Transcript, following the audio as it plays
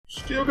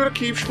Still gonna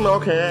keep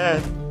smoking.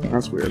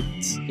 That's weird.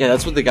 Yeah,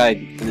 that's what the guy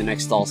in the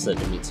next stall said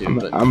to me too.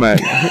 I'm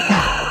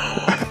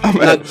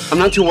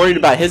not too worried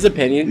about his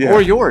opinion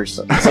or yours.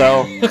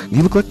 So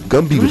You look like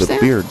Gumby with a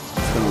beard.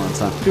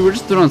 dude, we're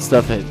just throwing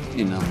stuff at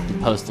the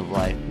post of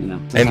life.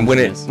 And when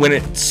it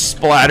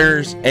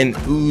splatters and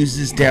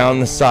oozes down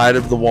the side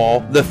of the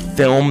wall, the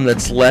film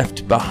that's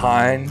left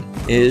behind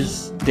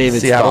is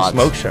David's Seattle thoughts.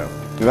 Smoke Show.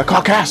 the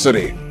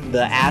caucasity.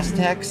 The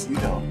Aztecs,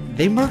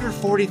 they murdered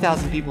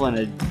 40,000 people in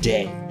a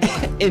day.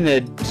 In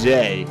a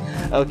day.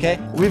 Okay,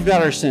 we've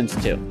got our sins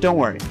too. Don't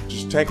worry.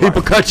 Just take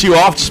People cut you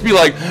off, just be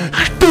like,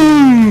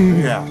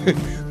 boom, Yeah.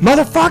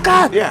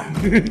 motherfucker. Yeah.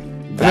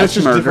 That's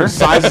just murder. different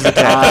sizes of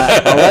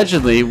cats.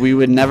 Allegedly, we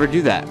would never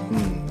do that.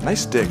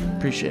 Nice dick.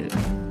 Appreciate it.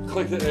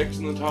 Click the X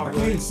in the top I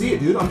can't even see it,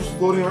 dude. I'm just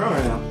floating around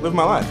right now. Live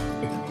my life.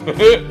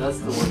 That's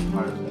the worst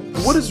part of it.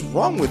 What is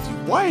wrong with you?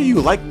 Why are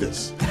you like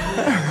this?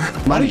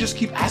 Why do you just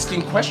keep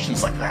asking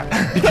questions like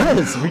that?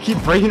 Because we keep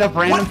bringing up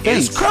random What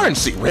is things.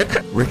 currency, Rick?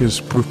 Rick is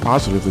proof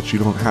positive that you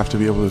don't have to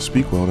be able to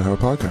speak well to have a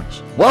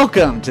podcast.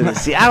 Welcome to the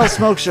Seattle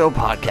Smoke Show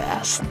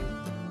podcast.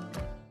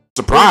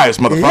 Surprise,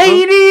 motherfucker.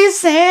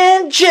 Ladies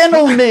and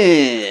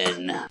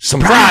gentlemen. Some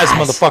fries,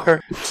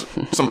 motherfucker.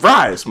 Some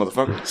fries,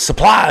 motherfucker.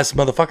 Supplies,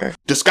 motherfucker.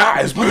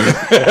 Disguise,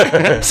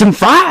 motherfucker. Some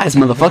fries,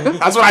 motherfucker.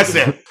 That's what I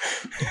said.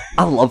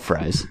 I love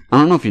fries. I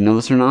don't know if you know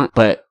this or not,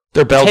 but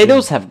They're Belgian.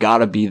 potatoes have got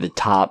to be the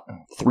top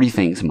 3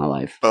 things in my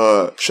life.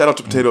 Shout out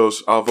to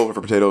potatoes. I'll vote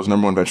for potatoes.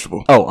 Number one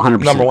vegetable. Oh,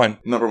 100%. Number one.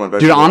 Number one vegetable.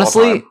 Dude, of all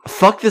honestly, time.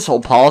 fuck this whole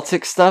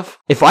politics stuff.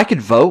 If I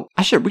could vote,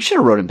 we should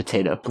have wrote in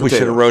potato. We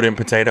should have wrote in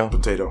potato.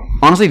 Potato.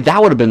 Honestly,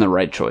 that would have been the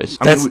right choice.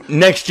 That's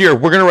next year.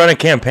 We're gonna run a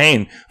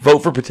campaign. Vote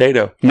for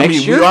potato.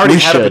 Next year, we already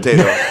we had a should.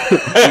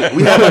 potato.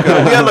 we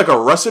had like a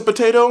russet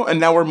potato, and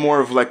now we're more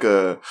of like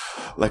a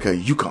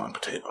Yukon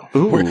potato.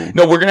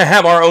 No, we're gonna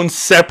have our own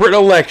separate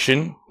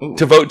election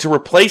to vote to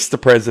replace the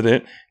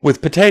president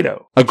with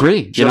potato.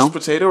 Agree. Just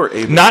potato or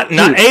a Not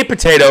a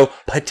potato.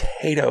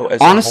 Potato.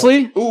 As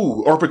Honestly,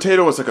 Ooh, or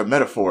potato is like a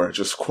metaphor. It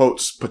just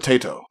quotes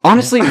potato.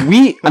 honestly,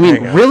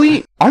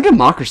 really, our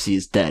democracy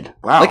is dead.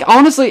 Wow. Like,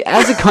 honestly,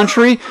 as a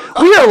country,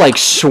 we are like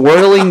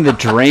swirling the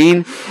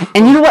drain.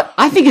 And you know what?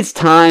 I think it's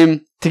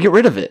time to get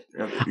rid of it.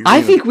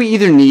 I think we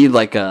either need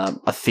like a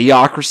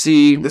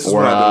theocracy This is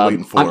or what I've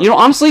been waiting for.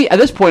 honestly, at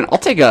this point, I'll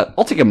take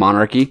a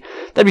monarchy.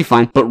 That'd be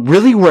fine. But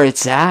really, where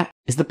it's at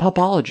is the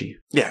popology.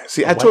 Yeah.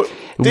 See, I told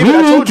We David.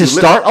 I need told to you.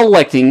 start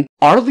electing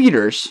our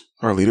leaders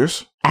our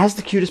leaders. as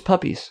the cutest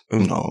puppies.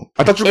 No,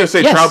 I thought you were gonna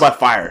say Yes. trial by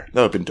fire.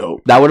 That would have been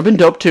dope. That would have been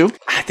dope too.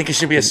 I think it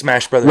should be a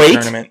Smash Brothers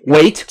tournament.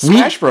 Wait.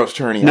 Smash Bros.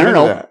 Tourney.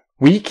 No.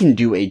 We can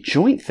do a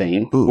joint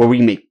thing Ooh. where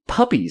we make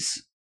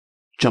puppies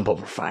jump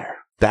over fire.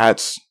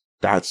 That's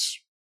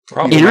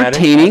Problematic.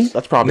 Entertaining.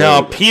 that's probably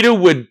No, PETA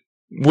would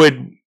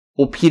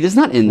Well, Pete is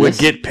not in would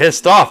this. get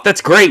pissed off. That's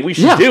great. We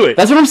should yeah, do it.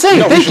 That's what I'm saying.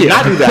 No, we Thank should you.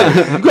 not do that.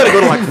 You gotta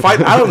go to like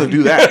fight. I don't want to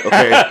do that.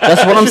 Okay,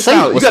 That's what I'm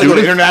saying. You Let's gotta do go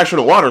to it.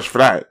 international waters for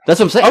that. That's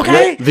what I'm saying.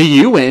 Okay. The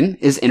UN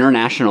is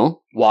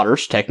international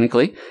waters.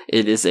 Technically,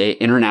 it is a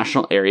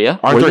international area.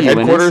 Aren't where there the UN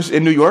headquarters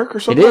in New York or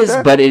It something? is, like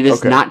that? but it is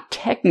Okay. not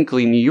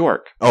technically New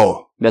York.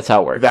 Oh, That's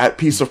how it works. that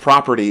piece of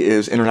property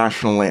is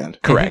international land.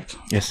 Correct.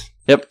 Yes.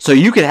 Yep. So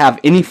you could have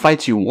any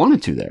fights you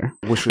wanted to there.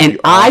 Which would And be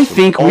I awesome.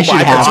 think Oh we should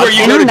my have God. where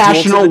you go to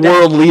international Duel to the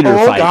world leader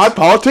Oh fights. God,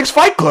 Politics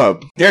Fight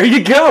Club. There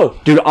you go.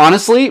 Dude,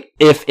 honestly,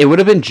 if it would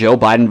have been Joe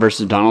Biden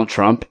versus Donald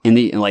Trump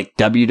in like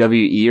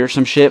WWE or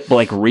some shit, but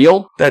like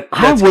real, That's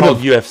I called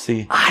would've-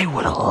 UFC. I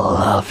would have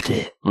loved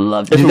it.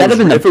 Loved it. If Dude, it that'd have was,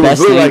 been the if it was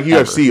best really thing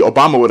like UFC,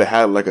 Obama would have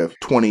had like a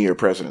 20-year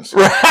presidency.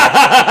 Put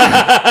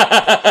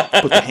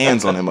the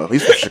hands on him up.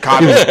 He's from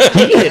Chicago. ever.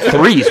 He can hit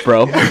threes,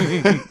 bro.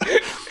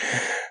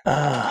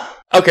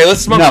 Okay,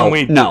 let's smoke some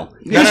weed. No.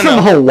 He's no, from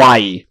no.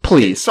 Hawaii.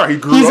 Please. Sorry, he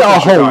grew He's up a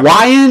in Chicago.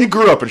 Hawaiian. He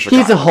grew up in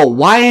Chicago. He's a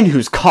Hawaiian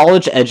who's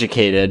college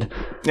educated.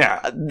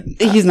 Yeah.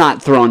 He's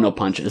not throwing no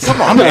punches.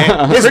 Come on,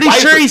 man. His Pretty wife-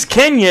 sure he's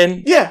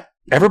Kenyan. Yeah.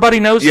 Everybody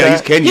knows Yeah,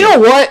 that. he's Kenyan. You know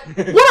what?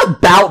 What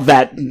about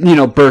that,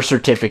 birth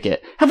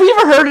certificate? Have we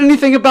ever heard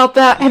anything about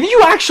that? Have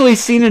you actually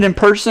seen it in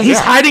person? He's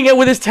hiding it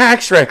with his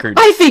tax record.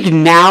 I think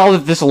now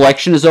that this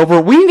election is over,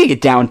 we need to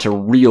get down to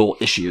real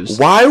issues.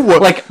 Why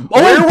would Like,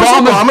 where was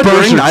Obama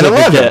birth during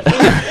 9/11?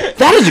 certificate.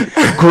 That is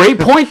a great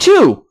point,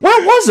 too.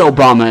 Where was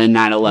Obama in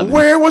 9/11?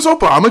 Where was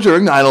Obama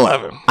during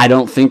 9/11? I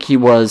don't think he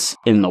was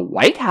in the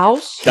White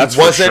House. That's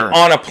Wasn't for sure.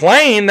 on a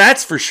plane,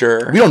 that's for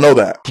sure. We don't know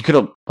that. He could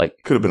have,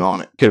 Could have been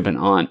on it. been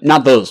on.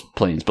 Not those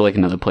planes, but like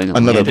another plane. that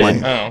Another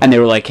landed. plane. Oh. And they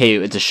were like, hey,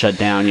 it's a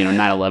shutdown,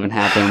 9/11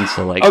 happened,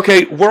 so like...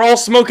 Okay, we're all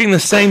smoking the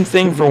same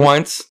thing for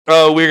once.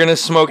 We're gonna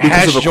smoke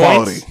Because hash of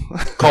joints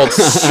called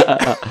Separate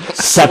but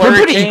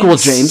Slurricanes. equal,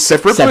 James.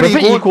 Separate but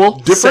equal.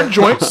 Different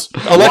joints.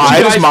 I'll let Why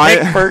you does guys mine?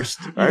 pick first.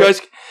 You All right.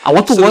 guys. I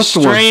want the So the worst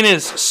one. strain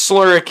is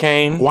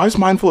Slurricane. Why is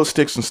mine full of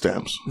sticks and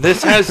stems?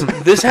 This has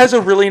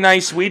a really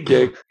nice weed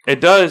dig.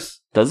 It does.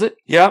 Does it?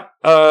 Yep.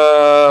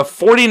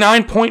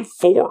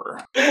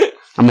 49.4.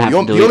 I'm gonna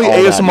have to The delete only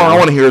all that ASMR now. I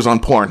want to hear is on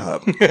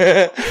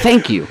Pornhub.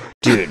 Thank you,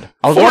 dude.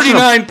 I was watching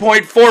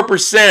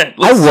 49.4%.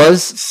 I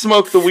was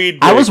smoke the weed.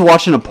 I big. was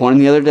watching a porn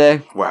the other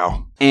day,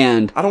 Wow.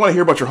 and I don't want to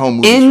hear about your home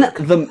movies. in Rick.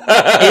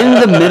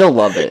 the middle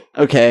of it,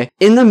 okay,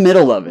 in the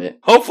middle of it,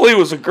 Hopefully, it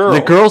was a girl.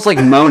 the girl's like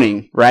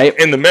moaning, right?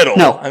 in the middle.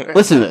 No,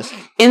 listen to this.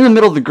 In the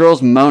middle, the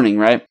girl's moaning,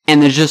 right?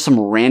 And there's just some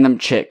random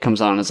chick comes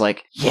on and is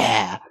like,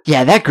 yeah,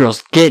 that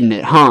girl's getting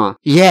it, huh?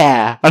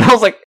 Yeah. And I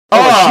was like,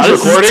 oh,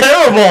 she's this recording? is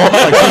terrible.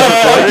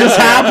 What just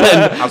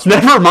happened?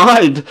 Never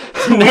mind.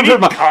 Never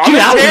mind. Get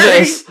out of commentary?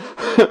 this.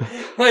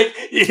 Like,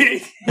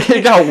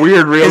 It got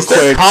weird real is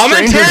there quick.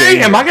 commentary?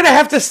 Am I gonna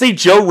have to see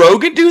Joe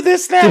Rogan do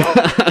this now?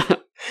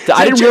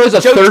 I didn't realize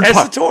a Joe third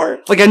part. Tessitore?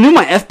 Like, I knew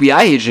my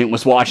FBI agent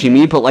was watching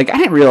me, but, like, I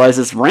didn't realize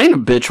this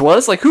random bitch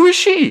was. Like, who is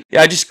she?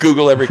 Yeah, I just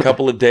Google every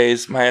couple of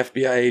days. My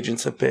FBI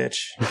agent's a bitch.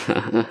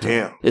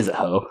 Damn. Is a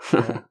hoe.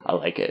 I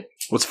like it.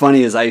 What's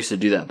funny is I used to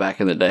do that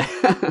back in the day.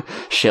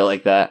 Shit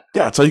like that.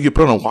 Yeah, that's how you get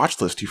put on a watch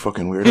list, you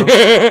fucking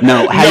weirdo.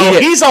 No, how do you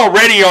get- he's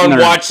already on No,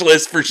 no. watch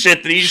list for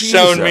shit that he's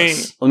shown me.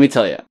 Jesus. Let me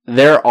tell you,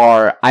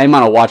 I'm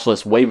on a watch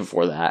list way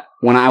before that.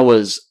 When I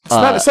was, It's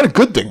not a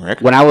good thing,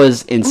 Rick. when I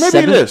was in Well,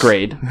 maybe it 7th is.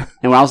 grade,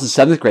 and when I was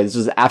in 7th grade, this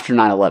was after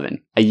 9/11,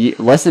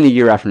 less than a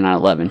year after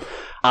 9/11,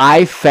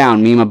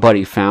 me and my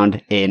buddy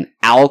found an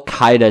Al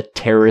Qaeda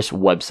terrorist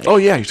website. Oh,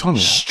 yeah, you told me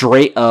that.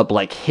 Straight up,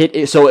 like, hit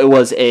it. So it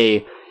was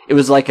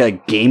like a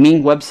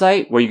gaming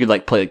website where you could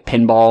like play like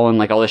pinball and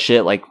like all this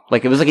shit. Like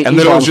it was like an And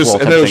then it was Evolve just,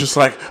 World and type then it was thing. just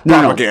like No.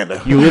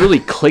 propaganda. You literally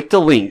clicked a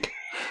link.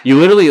 You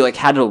literally like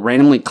had to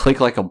randomly click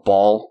like a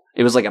ball.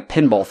 It was like a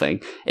pinball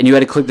thing. And you had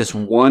to click this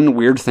one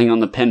weird thing on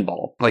the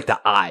pinball, like the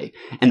eye.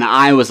 And the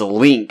eye was a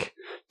link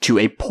to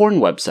a porn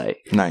website.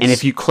 Nice. And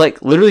if you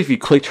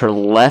clicked her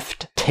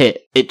left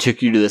tit, it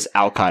took you to this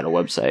Al Qaeda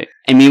website.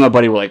 And me and my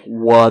buddy were like,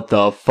 what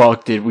the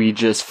fuck did we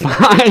just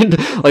find?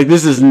 Like,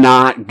 this is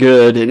not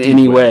good in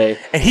any way.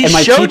 And he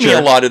my showed me teacher-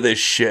 a lot of this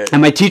shit.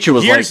 And my teacher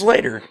was Years like,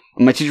 later.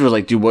 my teacher was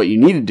like, dude, what you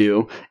need to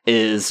do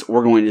is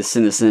we're going to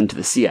send this in to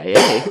the CIA.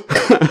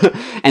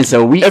 And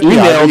so we FBI,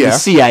 emailed yeah. the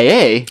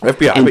CIA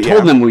FBI, and but told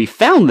yeah. them we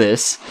found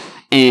this.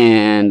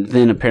 And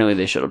then apparently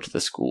they showed up to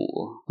the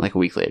school like a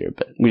week later,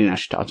 but we didn't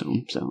actually talk to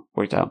them, so it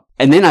worked out.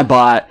 And then I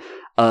bought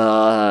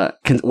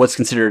what's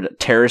considered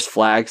terrorist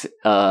flags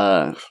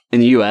in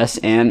the US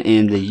and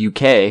in the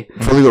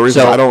UK. For legal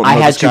reasons, So I don't I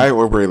know had this to- guy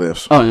or where he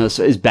lives. Oh no,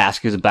 so it's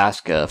Basque. It's a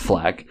Basque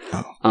flag.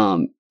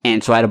 Oh.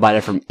 And so I had to buy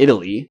it from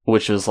Italy,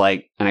 which was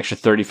like an extra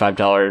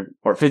 $35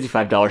 or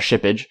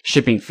 $55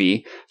 shipping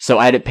fee. So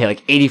I had to pay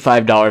like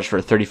 $85 for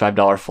a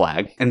 $35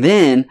 flag. And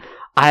then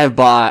I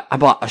bought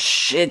a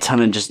shit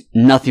ton of just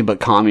nothing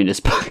but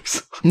communist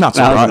books Not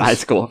when I was in high surprised.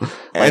 school.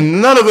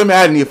 And none of them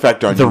had any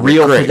effect on The you.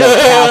 real Great. Fidel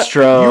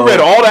Castro. You read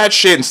all that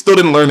shit and still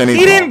didn't learn anything.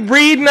 He didn't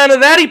read none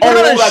of that. He put it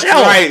on a that's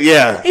shelf. right,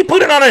 yeah. He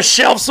put it on a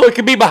shelf so it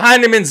could be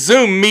behind him in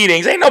Zoom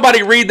meetings. Ain't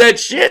nobody read that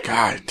shit.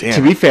 God damn.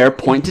 To be fair,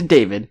 point to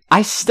David.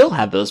 I still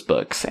have those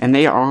books, and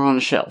they are on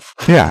a shelf.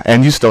 Yeah,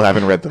 and you still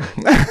haven't read them.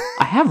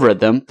 I have read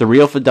them. The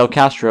Real Fidel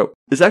Castro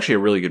is actually a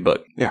really good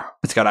book. Yeah.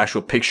 It's got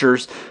actual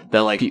pictures that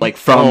like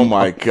from. Oh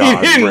my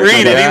god. He didn't Rick.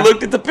 read it. Yeah. He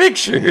looked at the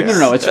pictures.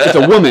 No, it's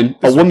a woman,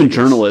 a woman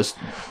journalist.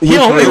 He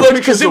only looked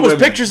because Pictures it of was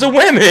women. pictures of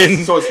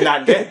women. So it's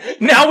not gay.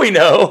 Now we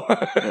know.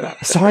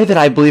 Sorry that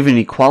I believe in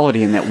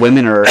equality and that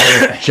women are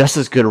just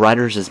as good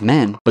writers as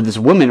men. But this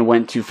woman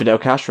went to Fidel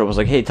Castro, was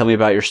like, hey, tell me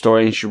about your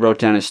story. And she wrote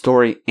down his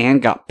story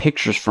and got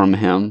pictures from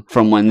him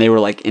from when they were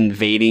like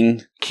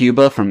invading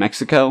Cuba from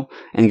Mexico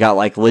and got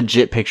like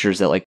legit pictures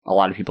that like a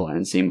lot of people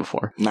hadn't seen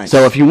before. Nice.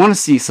 So if you want to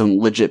see some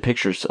legit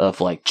pictures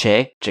of like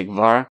Che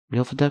Guevara,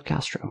 Real Fidel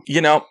Castro. You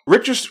know,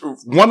 Rick just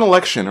won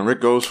election and Rick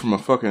goes from a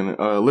fucking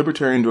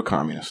libertarian to a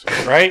communist.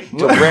 right?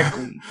 Direct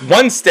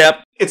one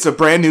step. It's a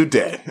brand new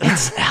day.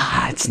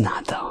 It's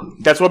not though.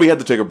 That's why we had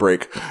to take a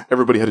break.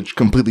 Everybody had to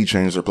completely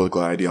change their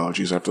political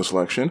ideologies after this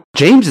election.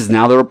 James is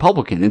now the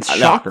Republican. It's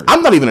shocker.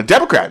 I'm not even a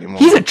Democrat anymore.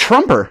 He's a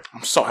Trumper.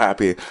 I'm so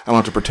happy. I don't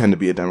have to pretend to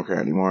be a Democrat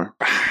anymore.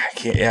 I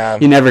can't, yeah.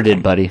 You never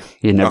did, buddy.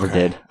 You never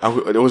did.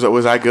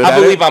 Was I good I at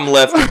believe it? I'm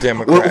left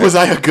Democrat. Was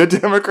I a good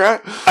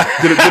Democrat?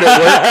 Did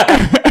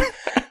it work?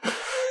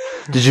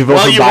 Did you vote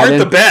Well, for you Biden? weren't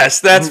the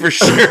best, that's for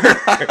sure.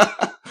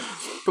 I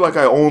feel like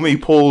I only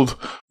pulled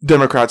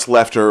Democrats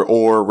left or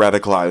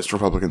radicalized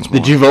Republicans more.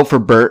 Did you vote for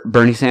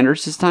Bernie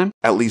Sanders this time?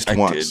 At least I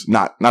once. did.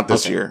 Not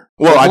this Okay. year.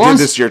 Well, As I long did as-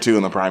 this year too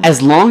in the primary.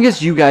 As long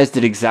as you guys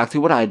did exactly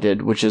what I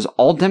did, which is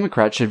all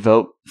Democrats should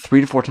vote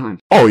 3 to 4 times.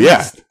 Oh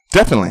yeah,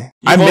 definitely.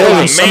 I voted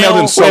mailed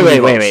on in so mail? many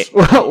Wait.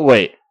 votes.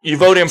 Wait. You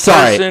vote in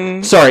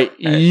person. Sorry,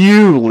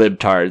 you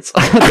libtards.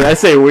 Did I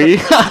say we? You're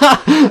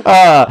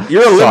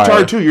a libtard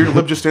Sorry. too. Your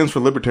lib just stands for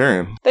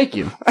libertarian. Thank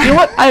you. You know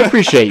what? I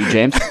appreciate you,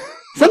 James.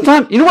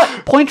 Sometimes, you know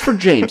what? Point for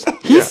James.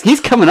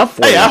 He's coming up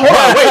for you. Hold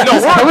on, wait, no,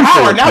 He's coming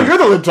power. Now you're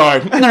the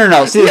libtard.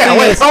 No. See, the Yeah, thing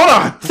wait, is, hold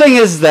on. the thing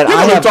is that You're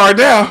I the have. libtard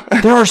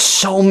now. There are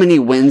so many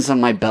wins on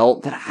my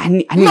belt that I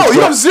need. No, to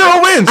you have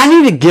 0 wins. I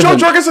need to give Joe him.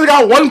 Jorgensen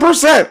got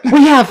 1%.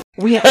 We have.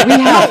 You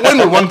don't win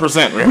with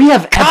 1%. Right? We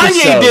have episodes.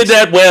 Kanye did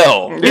that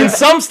well. In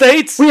some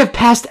states. We have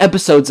past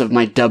episodes of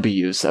my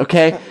W's,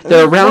 okay?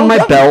 They're around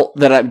my belt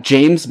that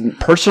James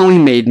personally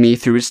made me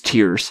through his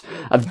tears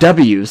of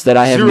W's that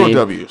I have 0 made.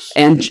 W's.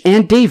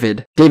 And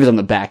David. David's on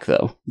the back,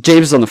 though.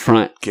 James is on the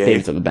front. Gay.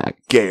 David's on the back.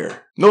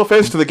 Gayer. No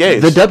offense to the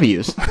gays. The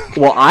W's.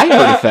 Well, I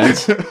heard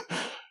offense.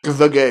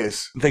 The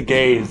gays. The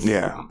gays.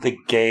 Yeah. The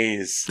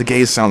gays. The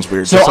gays sounds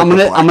weird. So just I'm like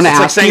the gonna It's like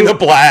ask saying you. the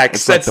blacks.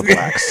 It's like That's the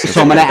blacks.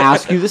 So I'm gonna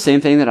ask you the same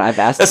thing that I've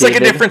asked. That's David.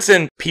 like a difference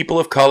in people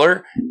of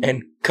color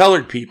and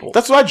colored people.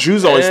 That's why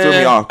Jews always threw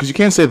me off, because you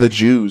can't say the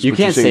Jews. You but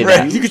can't say say the that.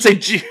 Right? You could say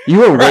Jew.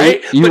 You are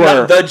right, you but are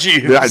not the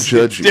Jews. They're not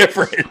judge you.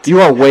 Different.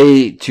 you are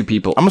way too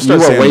people. I'm gonna start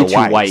you are saying way the too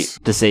whites. white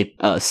to say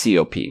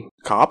COP.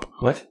 Cop?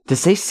 What? To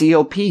say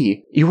COP,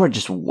 you are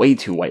just way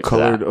too white for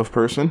Colored that. of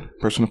person?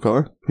 Person of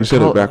color? You said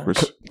Col- it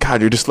backwards. God,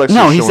 your dyslexia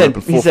No, is he showing said up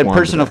in full form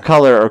person today. of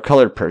color or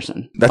colored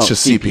person. That's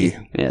just CP.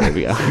 Yeah, there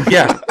we go.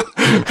 Yeah.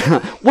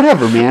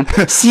 Whatever, man.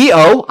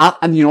 CO.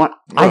 And you know what?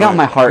 I got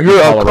my heart. You're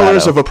in Colorado.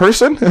 colors of a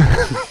person?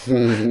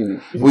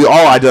 We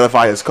all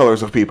identify as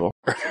colors of people.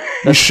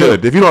 You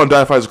should. If you don't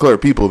identify as a color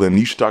of people, then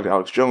you should talk to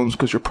Alex Jones,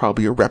 because you're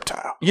probably a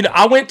reptile. You know,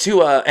 I went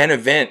to an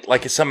event,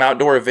 like some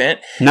outdoor event.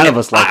 None of and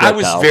us like I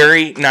was reptiles.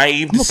 very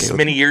naive. This is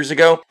many years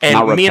ago. And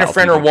Not me and a reptile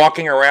friend are people.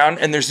 walking around,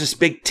 and there's this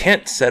big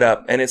tent set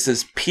up, and it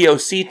says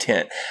POC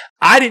tent.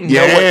 I didn't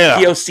Yeah. know what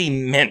POC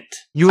meant.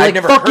 You I'd like,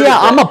 never fuck heard yeah,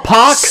 of I'm it. a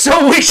POC.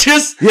 So we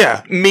just,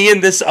 Yeah. me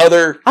and this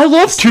other I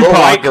love little Tupac.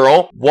 white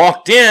girl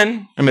walked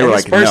in, And they were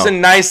this like,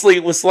 person nicely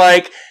was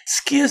like,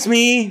 "Excuse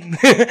me,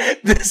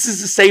 this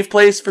is a safe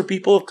place for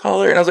people of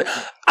color." And I was like,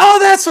 "Oh,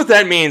 that's what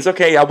that means.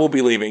 Okay, I will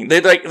be leaving."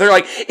 They're like,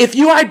 "If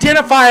you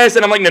identify as,"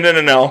 and I'm like, "No."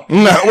 No,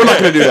 we're not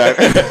going to do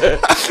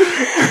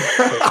that.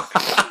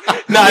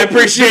 No, I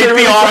appreciate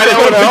really the try that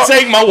one offer, out? but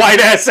take my white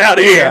ass out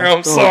of here.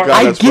 I'm sorry. God.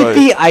 I that's get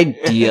funny. the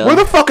idea. Where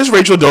the fuck is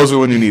Rachel Dozer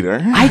when you need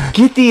her? I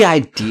get the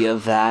idea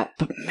of that,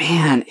 but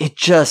man, it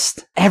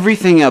just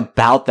everything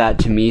about that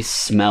to me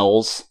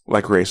smells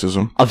Like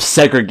racism. of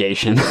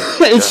segregation.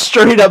 It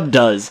straight up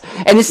does.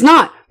 And it's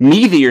not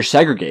me that you're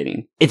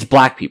segregating. It's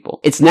black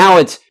people. It's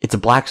a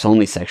blacks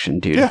only section,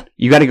 dude. Yeah.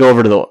 You got to go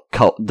over to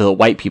the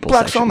white people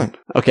Blacks section. only.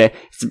 Okay.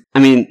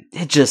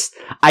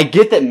 I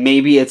get that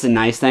maybe it's a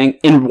nice thing.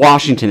 In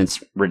Washington,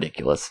 it's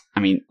ridiculous.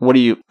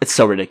 It's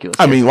so ridiculous.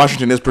 I mean,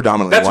 Washington is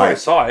predominantly That's why I white.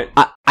 saw it.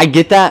 I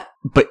get that,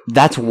 but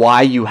that's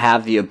why you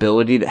have the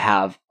ability to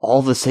have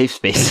all the safe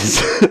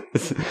spaces.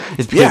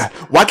 It's because Yeah.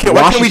 Why can't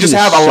we just Washington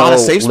have is a lot of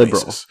so safe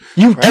liberal. spaces?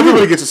 You do.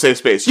 Everybody gets a safe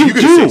space. You You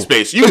get do. a safe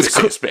space. You get a It's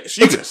safe space.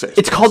 You get a safe space.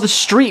 It's called the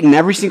street in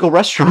every single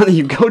restaurant that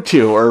you go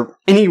to, or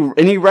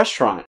any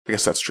restaurant I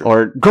guess that's true.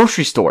 or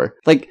grocery store.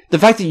 Like the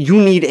fact that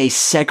you need a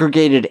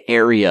segregated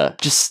area,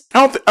 just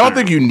I don't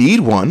think you need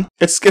one.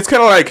 It's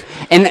kind of like,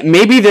 and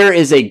maybe there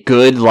is a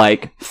good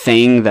like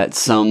thing that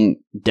some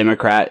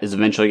Democrat is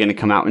eventually going to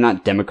come out,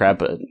 not Democrat,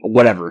 but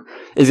whatever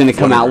is going to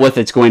come out with.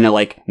 It's going to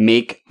like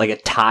make like a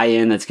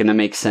tie-in that's going to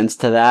make sense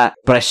to that.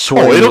 But I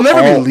swear, it'll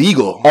never be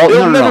legal.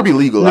 It'll never be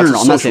legal. No, That's no,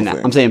 a I'm not social saying that.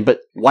 thing. I'm saying, but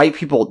white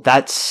people,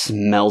 that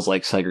smells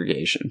like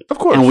segregation. Of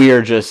course. And we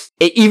are just,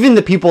 even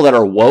the people that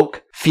are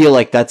woke feel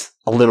like that's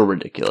a little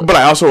ridiculous. But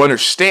I also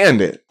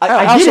understand it.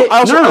 I get it. I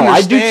also No,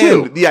 I do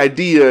understand too. the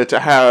idea to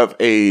have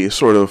a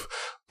sort of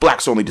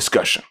blacks only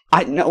discussion.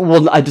 I know,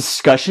 well, a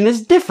discussion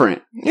is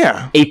different.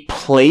 Yeah. A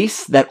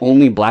place that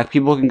only black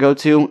people can go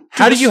to.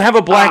 How do you have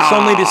a blacks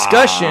only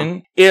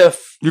discussion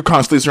if You're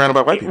constantly surrounded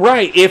by white people.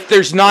 right? If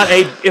there's not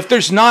a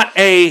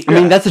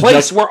that's a place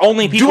just- where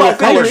only people Do I of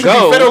think color it should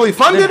go, be federally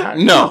funded?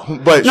 then- No.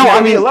 But No, should I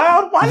it be mean,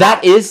 allowed? Why not?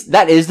 that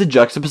is the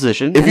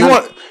juxtaposition. If you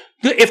want...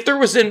 If there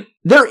was an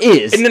there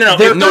is. No,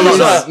 There no,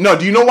 is. No,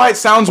 do you know why it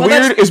sounds Well,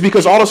 weird? that's- Is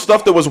because all the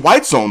stuff that was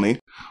whites only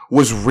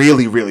was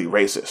really, really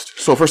racist.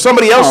 So for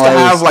somebody else No, to it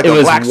have was- like it a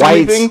was blacks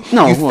only whites- thing,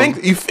 no, you well- think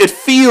it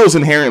feels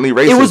inherently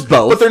racist. was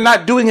both. But they're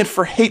not doing it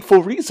for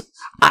hateful reasons.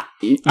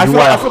 You I feel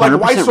are like 100%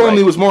 whites right.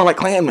 only was more like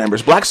Klan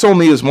members. Blacks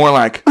only is more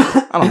like,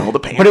 I don't know, the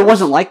Panthers. But it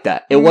wasn't like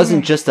that. It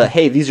wasn't just a,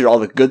 hey, these are all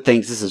the good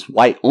things. This is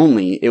white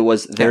only. It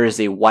was, there is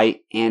a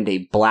white and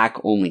a black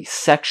only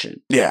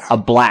section. Yeah. A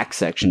black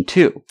section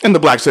too. And the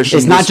black section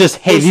It's not was- just,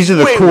 hey, was these are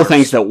the way cool worse.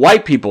 things that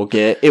white people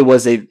get. It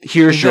was a,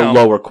 here's your No.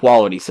 lower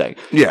quality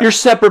section. Yeah. Your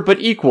separate but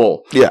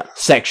equal Yeah.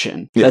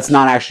 section. Yeah. That's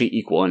not actually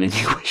equal in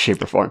any way,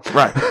 shape, or form.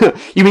 Right.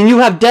 You mean you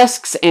have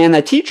desks and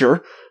a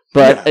teacher,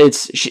 but Yeah.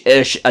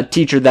 it's a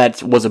teacher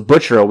that was a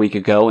butcher a week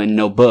ago and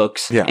no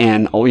books. Yeah.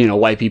 And,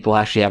 white people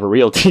actually have a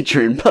real teacher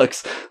in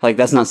books. Like,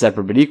 that's not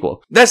separate but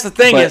equal. that's the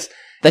thing But is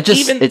that just,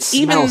 even it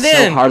smells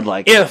then, so hard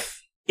like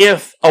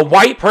if a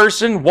white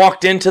person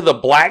walked into the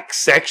black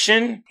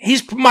section, he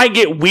might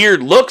get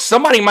weird looks.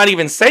 Somebody might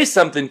even say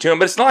something to him,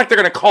 but it's not like they're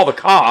going to call the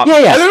cop. Yeah,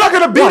 yeah. And they're not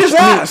going to beat Watch, his I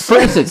mean, ass. for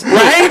instance,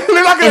 right?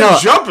 They're not going in to a-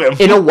 jump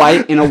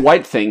him. in a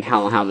white thing,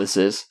 how this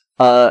is,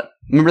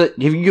 Remember,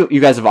 you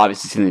guys have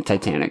obviously seen the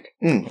Titanic.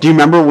 Mm. Do you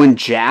remember when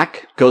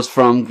Jack goes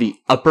from the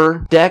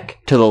upper deck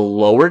to the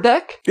lower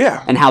deck?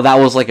 Yeah. And how that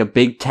was like a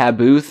big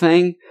taboo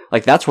thing?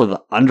 Like, that's where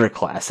the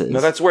underclass is.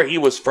 No, that's where he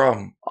was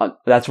from.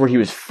 That's where he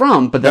was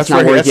from, but that's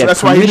not where he had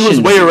That's why he knew his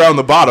permission way to. around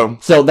the bottom.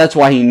 So that's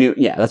why he knew,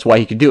 that's why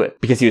he could do it.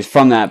 Because he was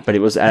from that, but it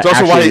was That's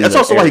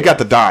also why he got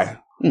to die.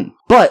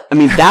 But, I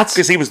mean, that's...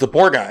 Because he was the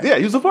poor guy. Yeah,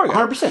 he was the poor guy.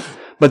 100%.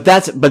 But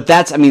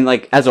that's, I mean,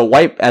 like, as a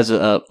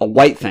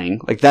white thing,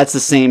 like, that's the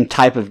same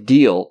type of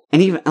deal.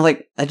 And even,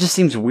 like, that just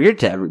seems weird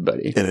to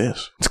everybody. It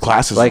is. It's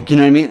classism. Like, you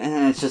know what I mean?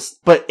 And it's just,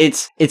 but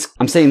it's,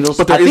 I'm saying those,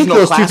 But there I is think no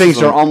those two things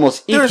classism. are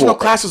almost equal. There is no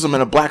classism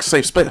in a black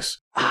safe space.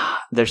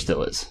 There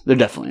still is. There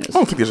definitely I is.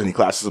 don't think there's any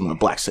classism in a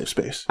black safe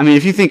space. I mean,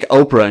 if you think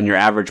Oprah and your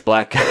average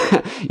black,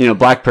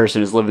 black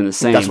person is living the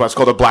same. That's why it's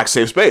called a black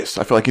safe space.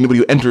 I feel like anybody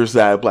who enters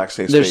that black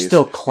safe There's space.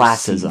 still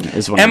classism,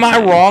 is what Am I'm I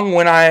saying. wrong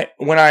when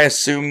I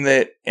assume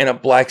that in a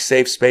black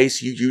safe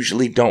space you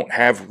usually don't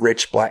have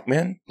rich black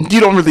men? You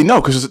don't really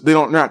know because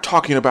they're not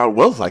talking about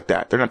wealth like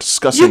that. They're not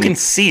discussing. You can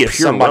see if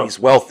pure somebody's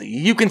wealthy.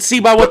 You can see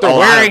by what But they're a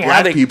lot of wearing, how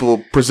black they.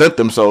 people present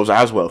themselves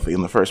as wealthy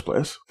in the first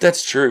place.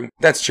 That's true.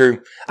 That's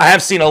true. I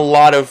have seen a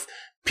lot of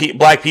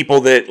black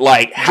people that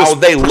like how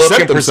Just they look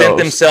present and present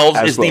themselves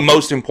as is the wealthy.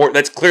 most important.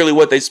 That's clearly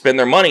what they spend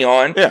their money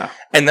on. Yeah.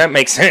 And that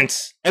makes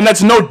sense. And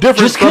that's no different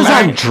Just from 'cause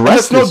I'm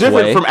dressed that's no this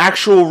different way. from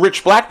actual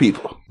rich black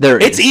people. There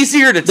it It's is.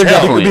 easier to There tell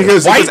definitely is.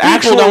 Because, White because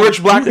actual people don't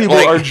rich black do that. people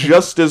Like- are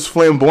just as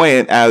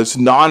flamboyant as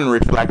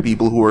non-rich black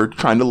people who are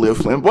trying to live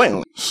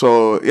flamboyantly.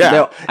 So yeah,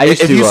 No, I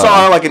used if to, you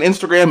saw like an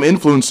Instagram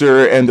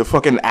influencer and a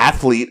fucking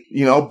athlete,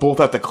 both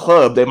at the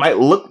club, they might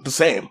look the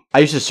same. I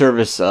used to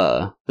service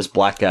this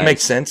black guy.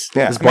 Makes sense.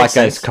 Yeah. This That black makes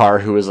guy's sense. car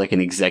who was like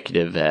an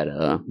executive at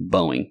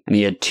Boeing, and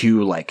he had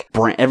two like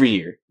every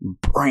year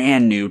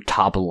brand new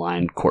top of the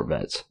line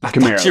Corvettes,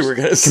 Camaros. You were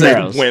gonna say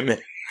Camaros. women.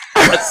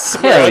 I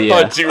swear, Hell I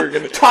yeah. thought you were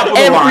gonna Top of the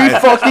Every line.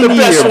 fucking the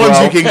best year, ones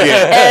bro. you can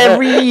get.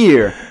 Every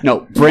year,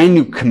 no brand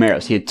new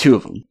Camaros. He had two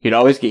of them.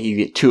 He'd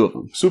get two of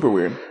them, Super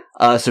weird.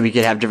 so he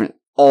could have different.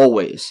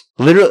 Always,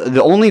 literally,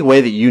 the only way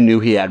that you knew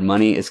he had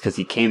money is because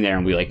he came there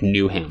and we like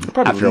knew him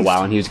Probably after a leased.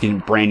 while, and he was getting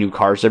brand new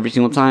cars every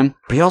single time.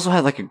 But he also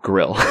had like a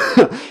grill.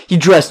 He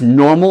dressed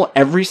normal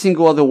every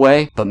single other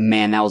way, but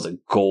man, that was a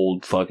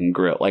gold fucking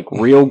grill, like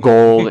real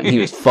gold, and he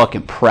was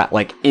fucking proud,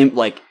 like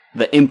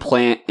the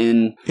implant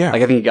in, Yeah.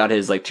 like I think he got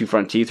his like two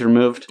front teeth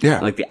removed, Yeah.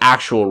 like the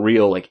actual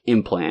real like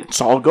implant.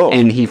 Solid gold.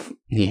 And he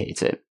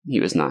hates it. He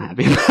was not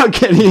happy about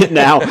getting it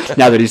now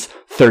that he's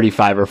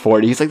 35 or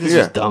 40. He's like, this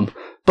Yeah. is dumb.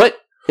 But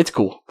it's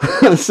cool.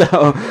 So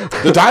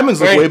the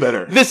diamonds look Right. way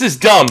better. This is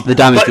dumb. The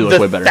diamonds but do look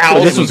the way better.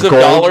 Thousands This was of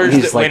gold, dollars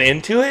he's that like- went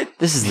into it.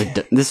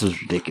 this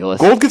was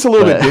ridiculous. Gold gets a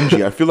little bit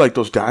dingy. I feel like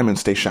those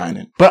diamonds stay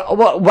shining. But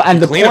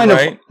and the Clean 'em, point of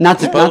right? not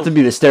to Both.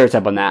 be the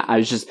stereotype on that. I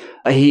was just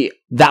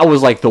that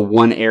was like the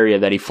one area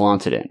that he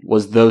flaunted in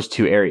was those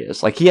two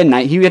areas. Like he had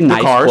nice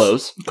cars.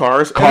 clothes,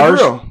 Cars,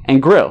 cars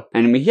and grill.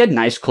 and I mean he had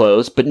nice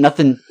clothes, but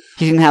nothing.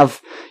 He didn't have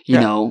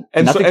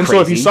And nothing crazy. so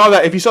if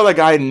you saw that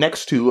guy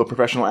next to a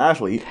professional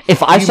athlete,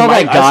 If I he saw that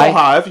might guy,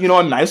 also have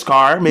a nice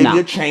car, maybe No.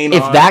 a chain.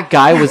 if on. that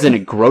guy was in a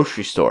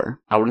grocery store,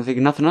 I wouldn't think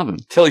nothing of him.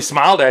 Till he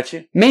smiled at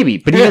you. Maybe,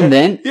 but even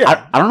then,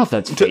 Yeah. I don't know if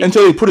that's fake.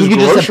 until he put his You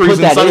could just have groceries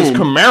put that inside his in.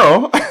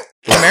 Camaro.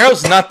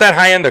 Camaro's not that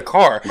high end a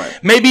car. Right.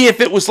 Maybe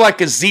if it was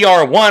like a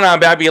ZR1,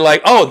 I'd be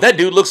like, oh, that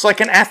dude looks like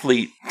an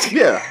athlete.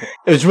 Yeah,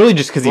 It was really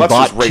just because he well,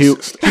 that's bought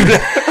just two.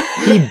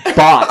 racist. He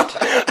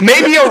bought.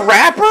 Maybe a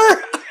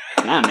rapper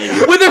Nah, maybe.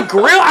 with a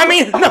grill. I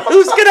mean, no,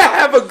 who's gonna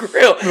have a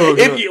grill?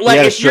 If you Yeah,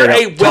 if you're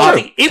straight a up.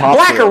 wealthy, if Top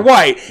black grill. or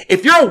white,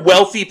 if you're a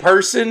wealthy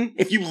person,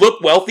 if you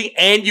look wealthy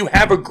and you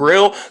have a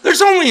grill,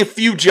 there's only a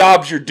few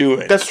jobs you're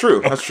doing. That's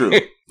true. That's true.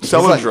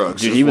 Selling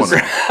drugs. dude, is he was- one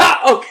of them.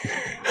 Okay.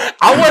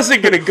 I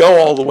wasn't gonna go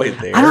all the way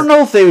there. I don't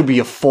know if they would be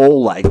a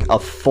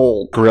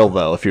full grill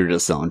though if you're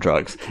just selling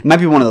drugs. It might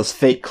be one of those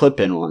fake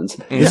clip-in ones.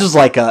 This is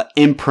like a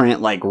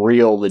imprint, like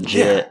real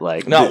legit.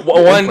 Like No, The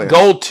one implant.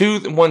 gold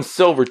tooth and one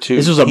silver tooth.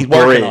 This was a He's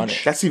working on bridge.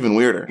 it. That's even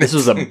weirder. this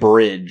was a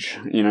bridge.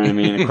 You know what I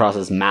mean? Across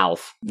his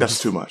mouth. That's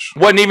too much.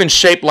 Wasn't even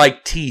shaped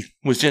like teeth.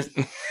 Was just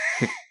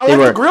I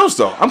like the grills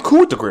though. I'm cool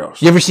with the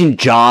grills. You ever seen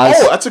Jaws?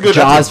 Oh, that's a good-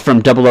 Jaws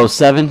from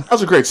 007. That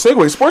was a great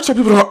segue. Sports talk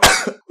people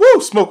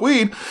don't smoke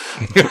weed.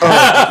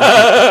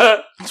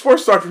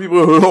 Sports talk for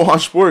people who don't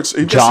watch sports.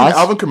 You just seen Jaws?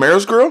 Alvin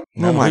Kamara's grill?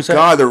 No, Oh my who's that?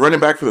 god, they're running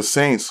back for the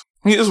Saints.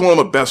 He is one of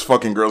the best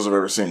fucking grills I've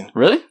ever seen.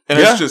 Really? And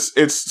Yeah.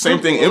 it's same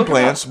thing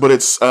implants, but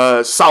it's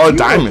solid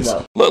diamonds.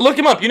 look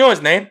him up. You know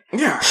his name.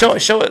 Yeah. Show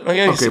it. Okay, we but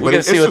gotta it's see what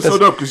just this. so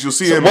dope because you'll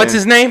see him. What's in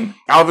his name?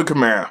 Alvin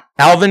Kamara.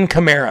 Alvin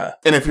Kamara.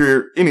 And if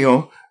you're,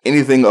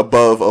 anything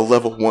above a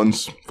level 1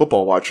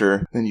 football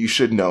watcher, then you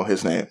should know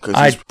his name because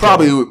I he's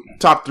probably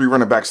top 3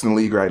 running backs in the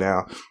league right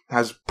now.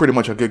 Has pretty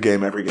much a good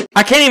game every game.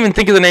 I can't even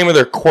think of the name of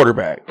their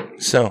quarterback.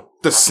 So,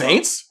 The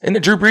Saints? isn't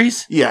it Drew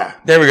Brees? Yeah.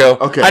 There we go.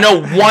 Okay. I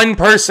know one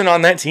person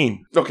on that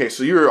team. Okay,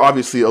 so you're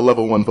obviously a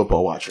level 1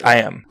 football watcher. I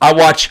am. I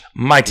watch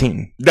my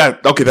team.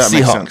 That makes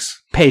Seahawks.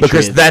 sense. Patriots.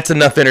 because that's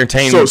enough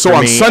entertainment So for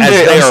on me, Sunday,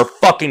 as they on- are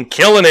fucking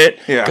killing it.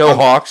 Yeah. Go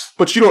Hawks.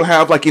 But you don't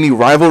have like any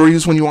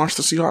rivalries when you watch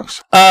the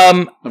Seahawks.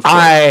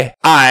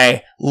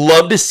 I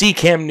love to see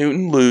Cam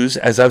Newton lose,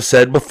 as I've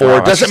said before. Oh,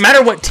 It doesn't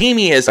matter what team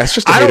he is. that's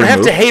just a I don't hater have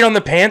to move. hate on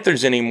the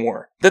Panthers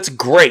anymore. That's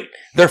great.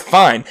 They're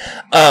fine.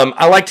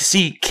 I like to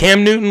see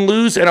Cam Newton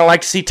lose, and I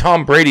like to see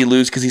Tom Brady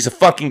lose because he's a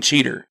fucking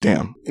cheater.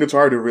 Damn. It's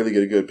hard to really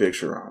get a good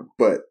picture on,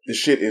 but the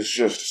shit is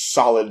just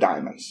solid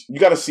diamonds. You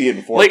got to see it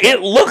in 4K. Like,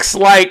 it looks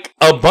like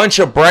a bunch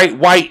of bright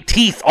white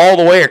teeth all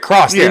the way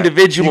across the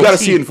individual. You got to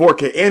teeth. see it in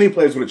 4K, and he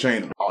plays with a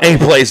chain on. And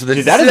he plays with it.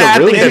 Dude, that is a I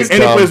really think good- that's And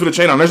he dumb. plays with a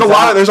chain on. There's a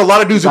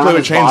lot of dudes who that play on with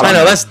his chains bottom? on. I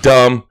know, that's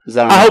dumb. Is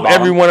that on I his hope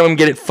bottom? every one of them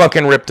get it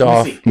fucking ripped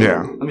off.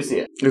 Yeah. Let me see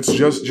it. It's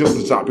just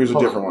the top. Here's a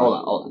different one.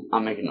 Hold on.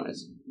 I'm making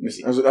noise. Let me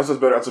see. That's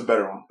a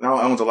better one. That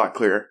one's a lot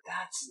clearer.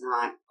 That's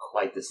not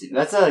quite the same.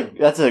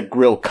 That's a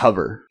grill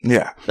cover.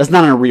 Yeah. That's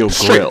not a real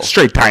grill.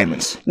 Straight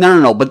diamonds.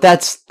 No. But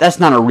that's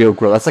not a real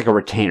grill. That's like a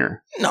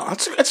retainer. No,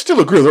 it's still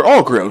a grill. They're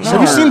all grills. No,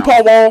 Have you no, seen no.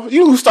 Paul Wall?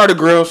 You know who started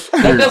grills?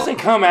 That doesn't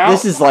come out.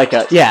 This is like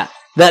a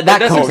That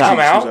doesn't comes come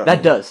out. out.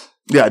 That does.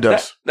 Yeah, it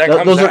does. That Th-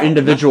 comes those out. are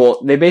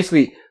individual. They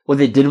basically what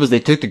they did was they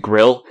took the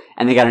grill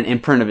and they got an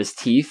imprint of his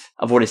teeth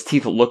of what his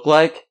teeth look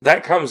like.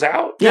 That comes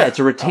out. Yeah, it's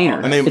a retainer.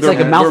 And It's like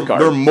a mouth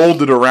guard. They're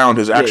molded around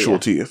his actual yeah.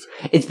 teeth.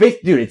 It's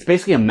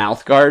basically a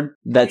mouth guard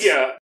that's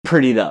Yeah.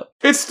 prettied up.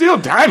 It's still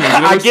diamonds.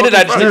 I get it.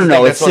 I just No, didn't no,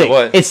 think it's that's what it sick.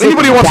 was. It's sick.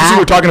 Anybody wants to see That- what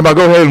we're talking about,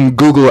 go ahead and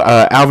Google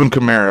Alvin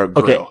Kamara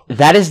grill. Okay,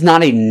 that is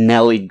not a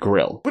Nelly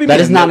grill. What do you That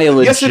mean is not a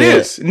legit. Yes, it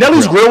is.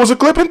 Nelly's grill was a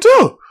clipping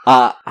too.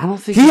 I don't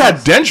think He had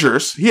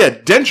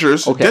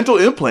dentures. Okay. Dental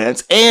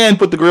implants, and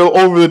put the grill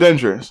over the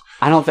dentures.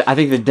 I don't think. I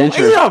think the He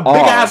dentures had a are.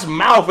 big ass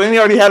mouth, and he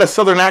already had a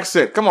southern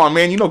accent. Come on,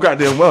 man, you know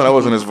goddamn well that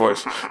wasn't his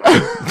voice.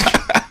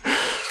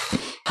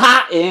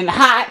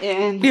 hot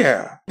in.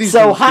 Yeah, these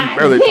So dudes can hot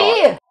barely in talk.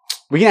 here.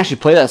 We can actually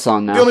play that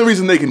song now. The only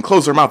reason they can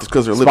close their mouth is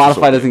because their lips are so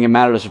Spotify big. doesn't get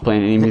mad at us for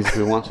playing any music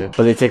we want to,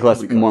 but they take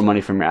more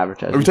money from your Are we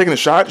advertising. taking a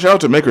shot? Shout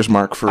out to Maker's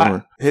Mark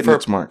for hitting for-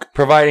 its mark.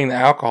 Providing the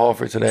alcohol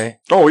for today.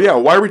 Oh yeah,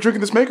 why are we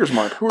drinking this Maker's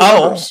Mark? Who Oh,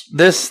 remembers?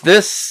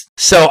 this.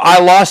 So I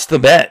lost the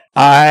bet.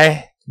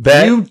 I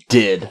bet You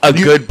did. a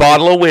good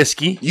bottle of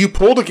whiskey You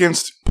pulled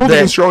against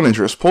That your own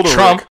interest. Pulled a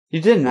Trump Rick.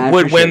 You didn't. I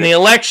would appreciate win the it.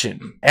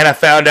 election, and I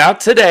found out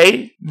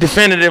today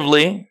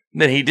definitively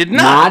that he did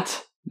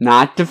not.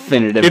 Not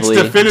definitively. It's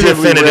definitively.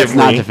 Definitively. It's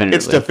not Rick. definitively.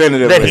 It's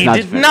definitively. That he not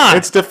did definitive. not.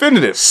 It's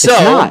definitive. So,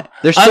 It's not.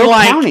 They're still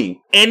unlike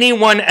counting.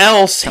 anyone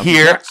else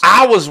here, next.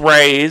 I was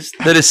raised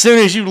that as soon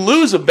as you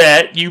lose a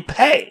bet, you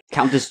pay.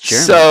 Countess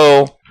Jeremy.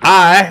 So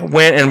I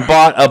went and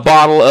bought a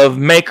bottle of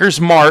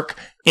Maker's Mark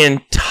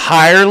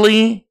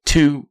entirely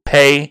to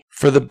pay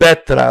for the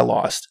bet that I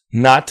lost,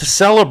 not to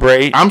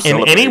celebrate I'm in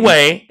celebrating. any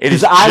way. It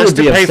is Because I just would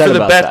to be pay upset for the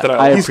about bet that. that I I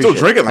lost. He's still appreciate it.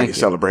 drinking like Thank he's you.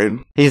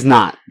 celebrating. He's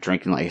not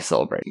drinking like he's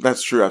celebrating.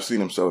 That's true. I've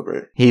seen him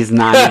celebrate. He's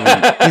not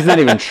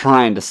even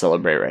trying to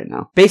celebrate right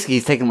now. Basically,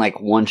 he's taking like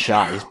one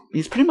shot.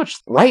 He's pretty much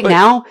right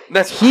now.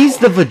 He's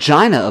the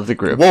vagina of the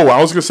group. Whoa,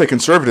 I was gonna say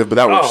conservative, but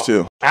that works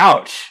too.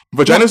 Ouch.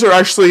 Vaginas are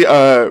actually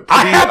I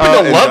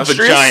happen to love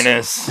industrious.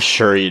 vaginas.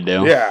 Sure you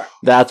do. Yeah,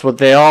 That's what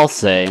they all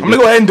say. I'm gonna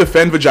go ahead and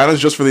defend vaginas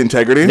just for the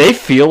integrity. They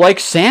feel like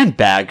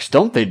sandbags,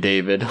 don't they,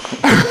 David?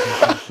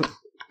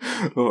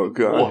 Oh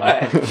god,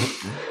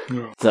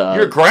 What?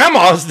 Your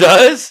grandma's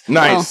does.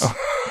 nice,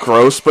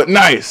 gross, but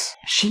nice.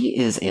 she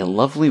is a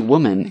lovely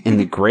woman in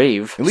the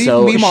grave, Leave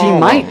so me she alone.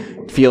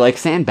 might feel like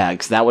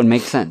sandbags. That would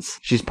make sense.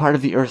 She's part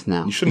of the earth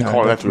now. You shouldn't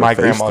call that to my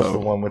her face, grandma's the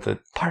though. one with it.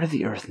 Part of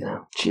the earth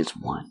now. She is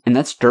one, and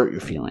that's dirt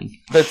you're feeling.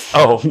 That's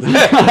so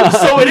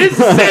it is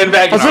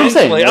sandbag. That's what I'm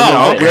saying. essentially. No,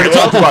 Oh, We already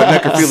talked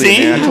about necrophilia, See?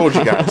 man. I told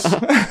you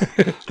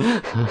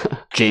guys.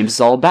 James is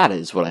all about it,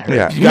 is what I heard.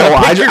 Yeah, You gotta no,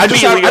 I picture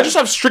just have, philia. I just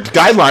have strict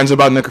guidelines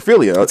about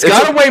necrophilia. It's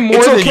gotta weigh more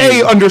It's than okay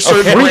you. under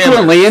certain parameters.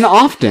 Frequently and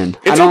often.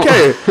 It's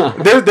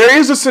okay. There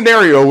is a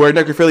scenario where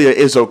necrophilia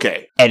is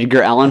okay.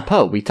 Edgar Allan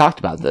Poe. We talked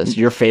about this.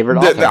 Your favorite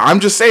author. I'm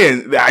just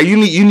saying that you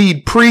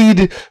need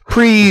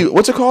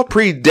what's it called?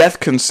 Pre-death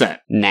consent.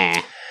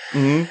 Nah.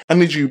 I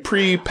need you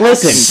pre.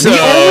 Listen, So the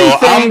only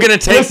thing- I'm going to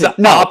take listen,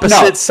 the no,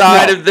 opposite no,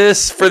 side no. of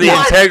this for the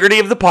What? integrity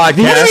of the What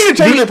do you podcast. mean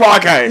to take the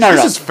podcast? No, this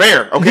no. is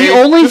fair. Okay. The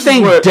only This is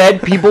thing what-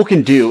 dead people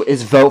can do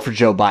is vote for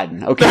Joe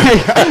Biden. Okay,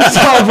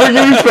 so if we're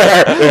being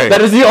fair, Hey. that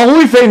is the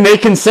only thing they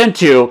consent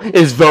to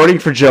is voting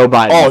for Joe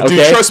Biden. Oh, okay?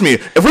 dude, trust me.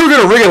 If we were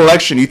gonna rig an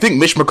election, you think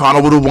Mitch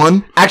McConnell would have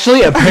won?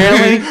 Actually,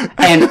 apparently,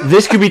 and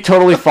this could be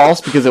totally false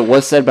because it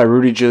was said by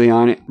Rudy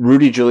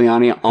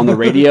Giuliani on the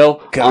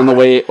radio on the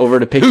way over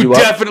to pick Who you up.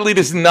 definitely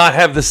does not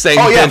have the same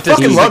Oh yeah, dentist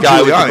fucking as the love guy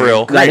with the Giuliani.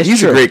 grill. Great. is He's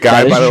true. a great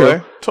guy, That is by the true.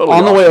 way. Totally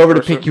On the way awesome over to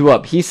person. pick you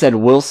up, he said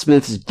Will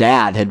Smith's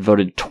dad had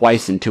voted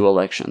twice in 2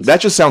 elections.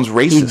 That just sounds He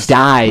racist.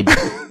 died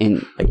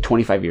in like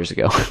 25 years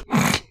ago.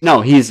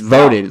 No, he's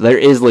voted. There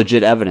is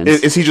legit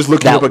evidence. Is he just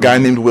looking That- up a guy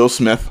named Will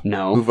Smith?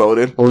 No. Who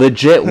voted?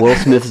 Legit, Will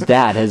Smith's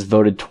dad has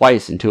voted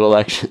twice in 2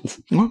 elections.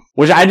 What?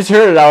 Which I just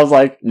heard it. I was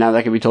like, now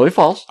that could be totally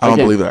false. I don't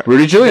believe that.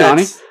 Rudy Giuliani.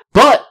 That's-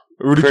 But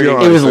Rudy Pretty-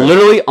 Giuliani It was said.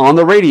 literally on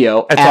the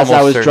radio That's as I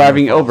almost was certainly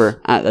driving false.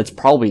 over. That's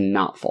probably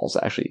not false,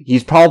 actually.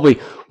 He's probably...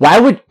 Why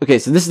would... Okay,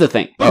 so this is the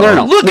thing.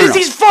 No. Look, no.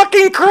 he's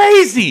fucking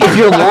crazy. If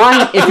you're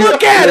lying... If you're,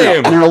 Look at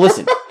him. No,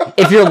 listen.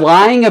 If you're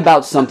lying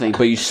about something,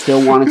 but you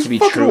still want it to be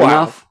true wild.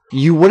 enough,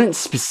 you wouldn't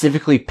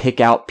specifically pick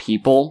out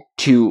people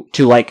to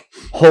like,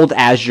 hold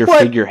as your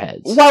What?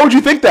 figureheads. Why would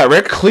you think that,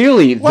 Rick?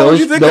 Clearly, Why would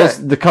you think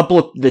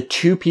that? the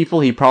two people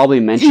he probably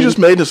mentioned... You just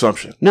made an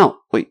assumption. No,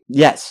 wait,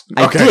 yes,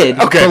 I Okay, did.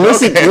 okay, But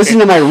listen, okay. listen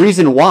to my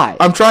reason why.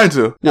 I'm trying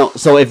to. No,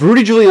 so if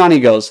Rudy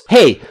Giuliani goes,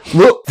 hey,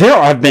 look,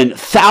 there have been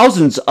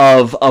thousands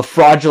of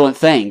fraudulent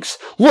things.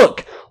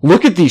 Look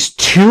at these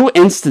two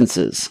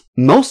instances.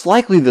 Most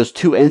likely those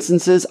two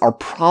instances are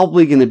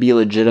probably going to be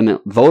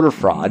legitimate voter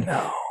fraud.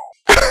 No.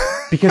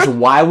 Because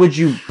why would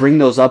you bring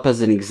those up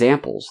as an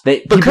examples?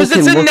 Because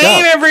it's a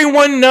name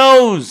everyone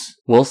knows.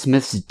 Will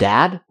Smith's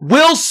dad?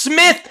 Will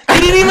Smith.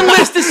 He didn't even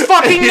list his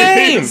fucking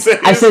name.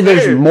 I said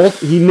there's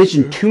he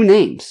mentioned two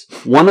names.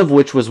 One of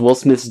which was Will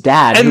Smith's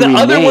dad. And who the he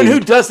other one who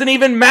named. doesn't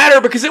even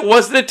matter because it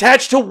wasn't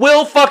attached to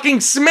Will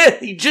fucking Smith.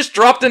 He just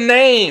dropped a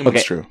name. Okay,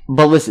 That's true.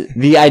 but listen,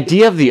 the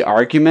idea of the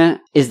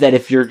argument is that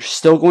if you're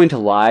still going to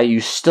lie, you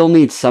still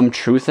need some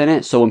truth in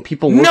it. So when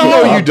people look No,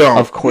 it up, you don't.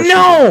 Of course, you do.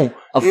 No.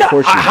 Of No.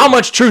 course you How do.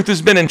 much truth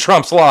has been in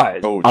Trump's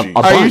lies? Oh, A gee.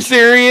 Are you bunch.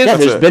 serious? Yeah,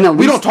 there's been at least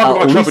we don't talk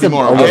about Trump least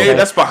anymore, a okay? little.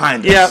 That's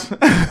behind Yeah. us.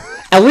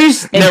 At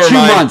least in Never 2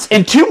 mind. months.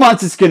 In 2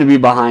 months, it's going to be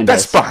behind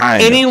That's us.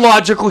 behind Any us.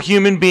 logical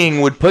human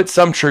being would put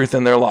some truth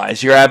in their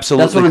lies. You're That's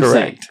absolutely what I'm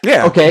correct. saying.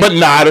 Yeah, Okay. but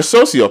not a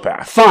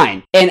sociopath.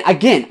 Fine. And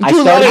again, I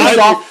Dude, started I- this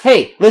off.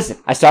 Hey, listen.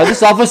 I started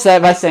this off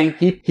by saying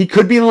he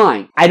could be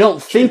lying. I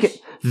don't think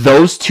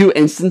those two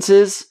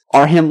instances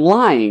are him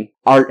lying.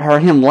 Are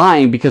him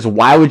lying because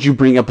why would you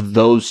bring up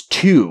those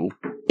two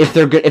if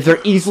they're good, if they're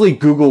easily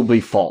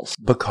Googleably false?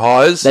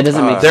 Because That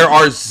doesn't make there sense.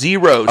 are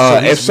zeros. So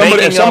If he's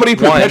somebody making up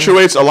one.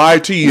 perpetuates a lie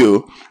to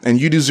you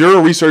and you do zero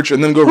research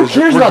and then go Who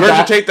cares about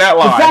regurgitate that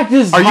lie, The fact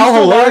is, are you how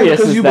still lying hilarious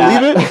because is you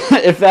that? believe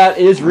it? If that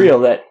is real,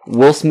 that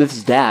Will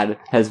Smith's dad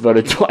has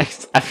voted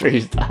twice after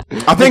he's died.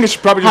 I think it's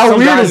probably just How some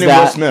weird guy is named Will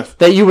that? Smith.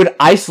 That you would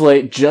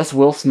isolate just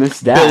Will Smith's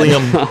dad.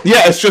 William.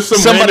 Yeah, it's just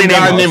Somebody somebody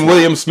guy named named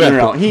William Smith.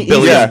 No, he-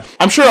 Yeah,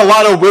 I'm sure a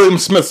lot of William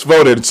Smiths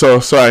voted. So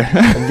sorry.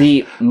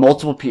 The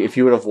multiple people, if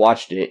you would have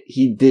watched it,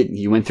 he did.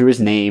 He went through his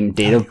name,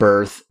 date of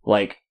birth,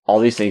 like all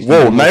these things.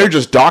 Whoa, now you're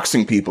just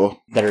doxing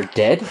people. that are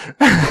dead.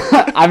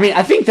 I mean,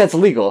 I think that's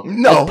legal.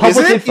 No, That's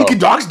is public it? info. You can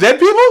dox dead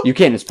people? You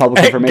can. It's public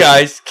Hey, information.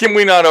 guys, can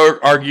we not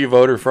argue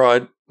voter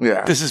fraud?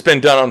 Yeah. This has been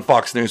done on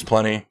Fox News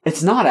plenty.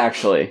 It's not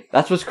actually.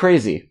 That's what's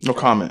crazy. No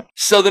comment.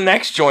 So the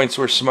next joints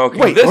we're smoking.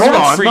 Wait, this hold one's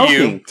on. for Smoking.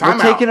 you. Time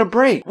We're out. taking a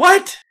break.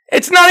 What?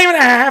 It's not even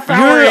a half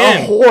hour You're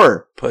a in.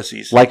 whore.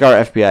 Pussies. Like our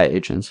FBI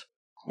agents.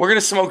 We're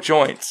gonna smoke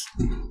joints.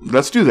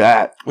 Let's do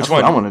that. Which That's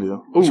one? What I want to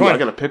do. Which Ooh, one? I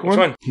gotta pick Which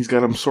one. one? He's got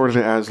them sorted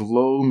as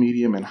low,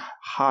 medium, and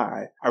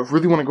high. I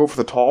really want to go for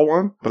the tall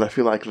one, but I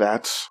feel like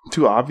that's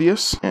too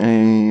obvious,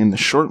 and the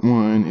short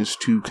one is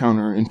too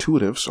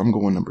counterintuitive. So I'm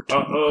going number 2.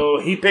 Oh,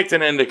 he picked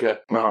an indica.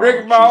 Oh, Rick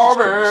Jesus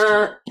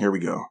Barber. Christ. Here we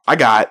go. I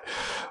got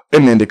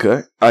an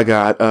indica. I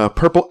got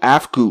Purple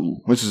Afghu.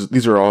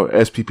 These are all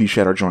SPP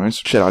shadow joints.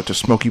 Shout out to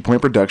Smoky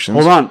Point Productions.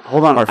 Hold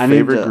on. Our I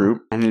favorite need to,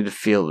 group. I need to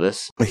feel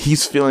this.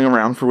 He's feeling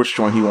around for which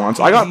joint he wants.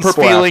 I got He's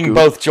Purple feeling Afghu.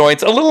 both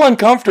joints a little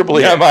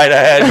uncomfortably, I might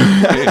add.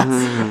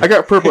 I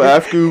got Purple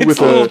Afghu It's with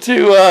a little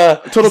too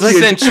total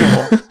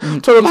sensual.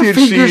 total My THC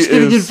finger's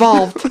getting is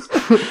involved.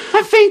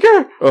 My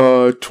finger.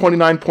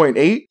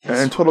 29.8,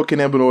 and total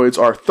cannabinoids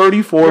are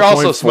 34.4. You're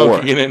also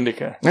smoking an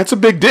indica. That's a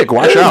big dick.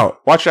 Watch out.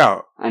 Watch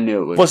out. I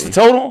knew it would. What's be. the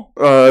total?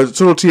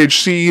 Total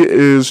THC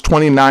is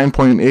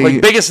 29.8,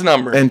 Like biggest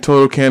number. and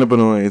total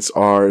cannabinoids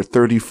are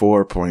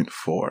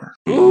 34.4.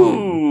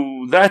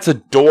 Ooh, that's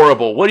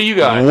adorable. What do you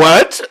got?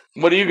 What?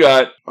 What do you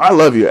got? I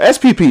love you.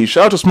 SPP.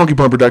 Shout out to Smoky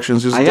Point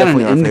Productions. This is I got an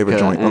definitely our favorite indica,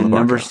 joint on and the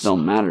numbers podcast.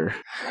 don't matter.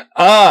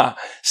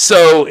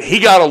 So he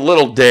got a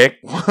little dick.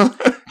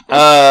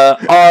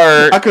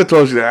 I could have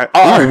told you that.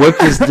 I'll whip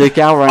this dick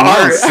out right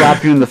now and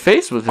slap you in the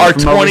face with it. Our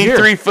from over here.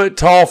 23-foot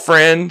tall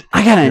friend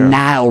I got a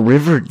Nile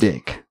River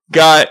dick.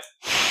 got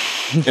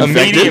a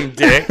medium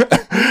dick.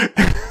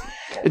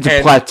 It's a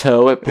And-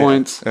 plateau at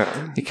points.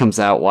 Yeah. It comes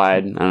out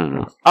wide. I don't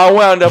know. I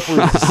wound up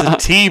with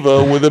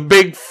sativa with a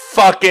big You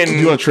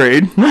fucking want to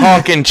trade?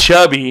 honking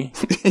chubby.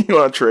 You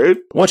want to trade?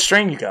 What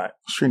strain you got?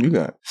 What strain you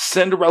got?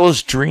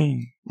 Cinderella's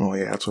Dream. Oh,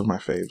 yeah. That's one of my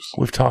faves.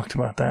 We've talked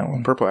about that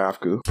one. Purple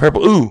Afghu.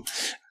 Purple. Ooh.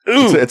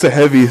 Ooh. It's a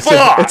heavy.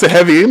 Fuck! It's a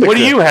heavy indica. What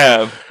do you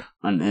have?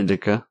 An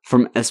indica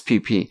from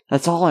SPP.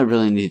 That's all I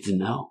really need to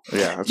know.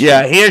 Yeah. That's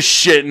Yeah, he has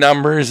shit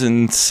numbers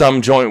and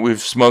some joint we've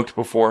smoked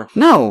before.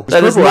 No,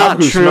 that is Purple not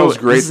Afghu true. smells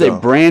great, This is a though.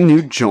 brand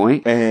new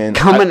joint And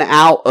coming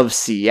out of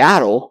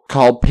Seattle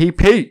called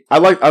PP. I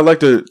like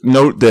to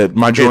note that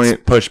my It's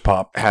joint push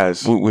pop.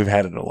 has. We've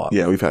had it a lot.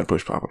 Yeah, we've had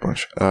push pop a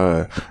bunch.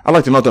 I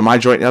like to note that my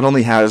joint not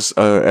only has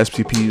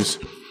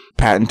SPPs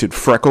patented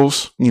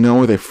freckles,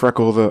 where they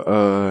freckle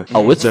the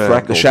it's the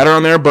freckled. shadow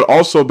on there, but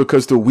also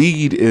because the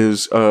weed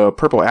is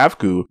purple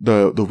avcu,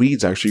 the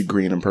weed's actually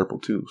green and purple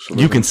too. So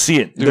You can see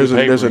it. through the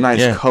there's a paper. nice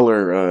Yeah.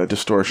 color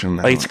distortion.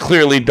 Like, it's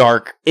clearly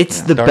dark.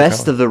 It's the dark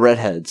best color. of the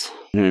redheads.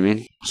 You know what I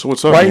mean? So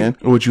what's up, Right. man?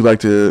 Would you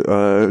like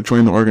to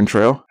join the Oregon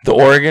Trail? The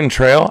Oregon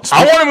Trail.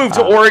 I want to move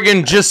to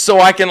Oregon just so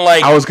I can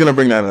like, I was gonna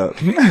bring that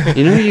up. You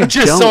know you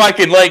just don't. so I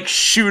can like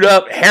shoot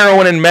up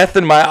heroin and meth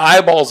in my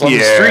eyeballs on the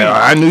street.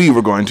 I knew you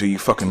were going to. You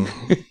fucking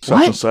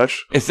such and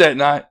such. Is that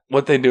not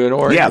what they do in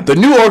Oregon? Yeah, the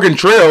new Oregon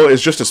Trail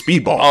is just a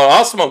speedball. Oh,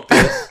 I'll smoke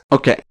this.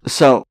 Okay,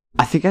 so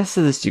I think I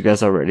said this to you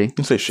guys already.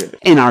 Don't say shit.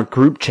 In our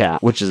group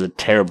chat, which is a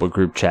terrible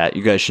group chat,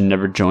 you guys should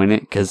never join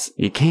it because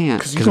you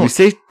can't. 'Cause you Because we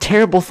don't- say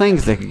terrible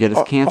things that could get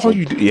us canceled. All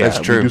you do, yeah, That's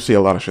true. We do see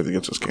a lot of shit that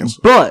gets us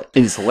canceled. But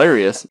it is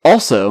hilarious.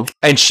 Also,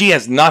 And she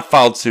has not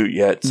filed suit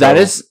yet. So That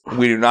is-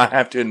 we do not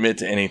have to admit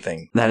to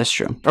anything. that is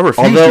true. I refuse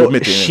to Although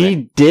admit to anything.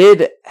 she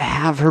did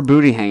have her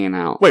booty hanging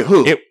out. Wait,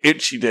 who?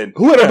 She did.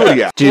 Who had a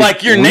booty out? Dude,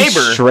 like your we neighbor.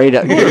 Straight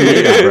up. Your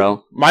neighbor,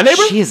 bro. My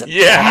neighbor? She is a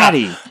Yeah.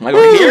 baddie. Like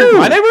over here?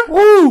 My neighbor?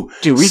 Woo!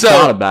 Dude, we So,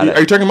 thought about it. Are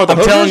you talking about the I'm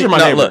hookers telling you, or my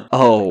no, neighbor? look.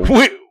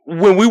 Oh.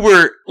 When we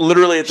were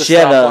literally at the She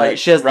had a- stoplight,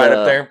 she has right the-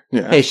 up there,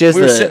 Yeah. Hey, she has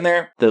we were sitting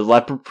there, the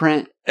leopard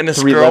print. and this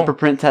 3 girl, leopard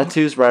print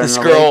tattoos right this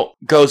on her leg. girl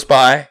goes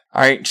by.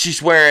 All right,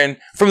 she's wearing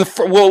from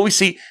the well, we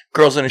see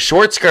girls in a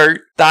short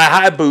skirt,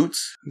 thigh-high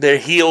boots, their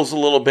heels a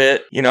little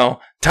bit,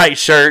 tight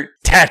shirt,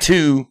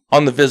 tattoo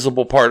on the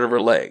visible part of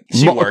her leg.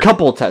 She A working.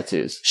 couple of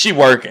tattoos. She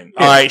working.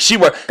 All right, she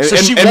work. And, So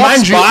and- she and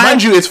walks by.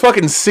 mind you, it's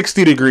fucking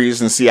 60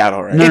 degrees in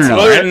Seattle, right? No, It's,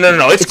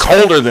 no. It's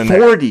colder than that.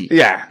 40.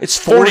 Yeah. It's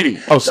 40.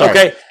 Oh, sorry.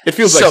 Okay. It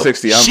feels like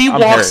 60. She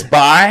I'm walks hairy.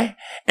 by,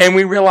 and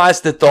we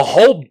realize that the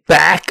whole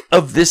back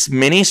of this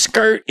mini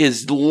skirt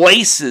is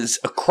laces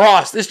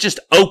across. It's just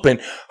open.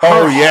 Her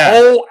Oh, yeah.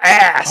 whole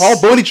ass. All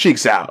booty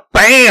cheeks out.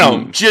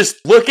 Bam!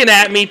 Just looking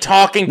at me,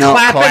 talking, No,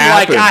 clapping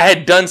like clapping. I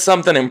had done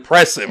something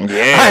impressive.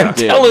 Yeah. I'm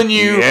Dude. telling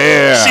you,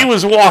 Yeah. she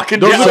was walking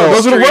Those down are, the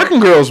those are the street. working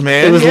girls,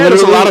 man. It was There's a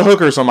literally- lot of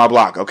hookers on my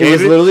block, okay? It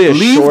was literally a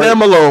Leave short-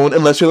 them alone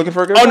unless you're looking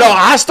for a good Oh no! time.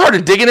 I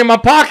started digging in my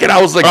pocket.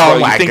 I was like, Oh "Bro,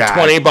 my you think God.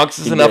 $20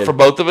 is You enough did. for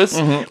both of us?"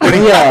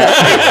 Yeah.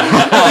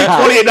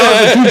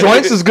 $28 for 2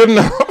 joints is good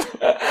enough.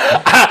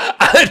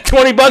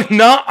 $20?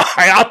 No,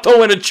 I'll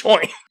throw in a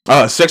joint.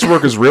 Sex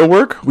work is real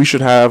work. We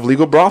should have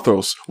legal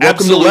brothers. Welcome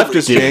Absolutely. to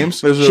leftist, James.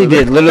 She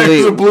did, literally-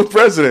 There's a blue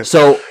president.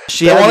 So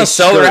she They had want to this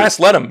sell their skirt. ass.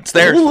 Let them. It's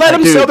theirs. We'll let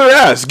them Dude. sell their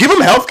ass. Give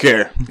them health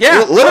care.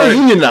 Yeah. Let them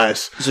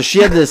unionize. So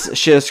she had a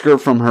skirt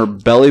from her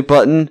belly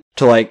button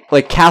to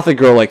like Catholic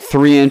girl, like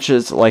 3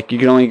 inches, like you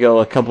can only go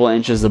a couple of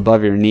inches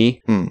above your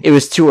knee. It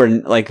was to her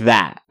like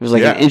that. It was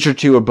like Yeah. an inch or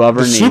two above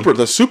her knee.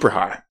 The super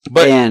high.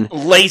 But And-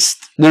 laced.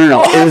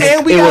 No. Oh,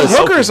 and we got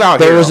hookers out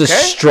There here, was okay? a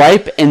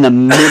stripe in the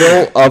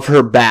middle of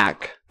her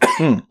back.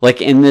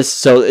 Like in this,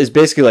 so it's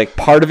basically like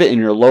part of it in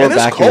your lower And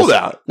it's back. cold is-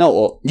 out. No,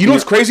 well, You know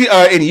what's crazy?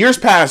 In years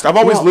past, I've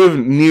always No. lived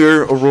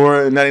near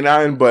Aurora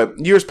 99, but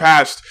years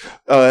past,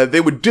 they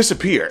would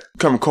disappear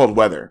come cold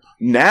weather.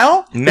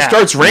 Now, it Now.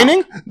 starts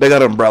raining, they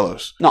got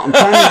umbrellas. no, I'm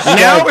trying to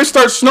Now it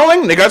starts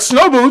snowing, they got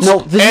snow boots No,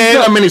 this is and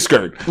the- a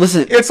miniskirt.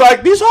 Listen, It's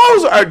like, these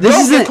hoes are don't get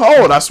isn't-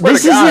 cold, I swear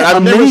this to God. isn't I've a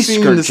never mini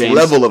seen skirt, this James.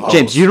 level of hoes.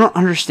 James, you don't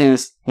understand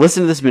this.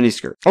 Listen to this mini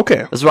skirt.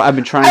 Okay. That's what I've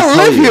been trying to I tell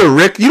live you. here,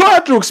 Rick. You don't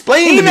have to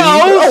explain to me.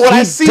 knows. You know what he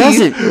I see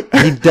doesn't.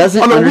 He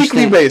doesn't on a understand.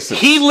 weekly basis.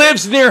 He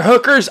lives near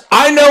hookers.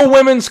 I know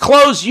women's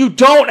clothes. You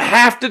don't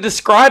have to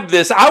describe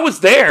this. I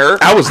was there.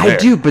 I was there. I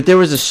do, but there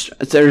was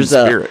there's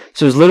a spirit.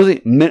 so it was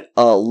literally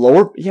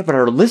lower. Yeah, but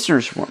our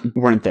listeners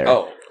weren't there.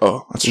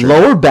 Oh, that's true.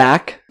 Lower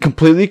back,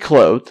 completely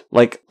clothed,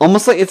 like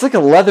almost like it's like a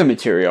leather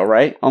material,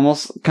 right?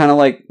 Almost kind of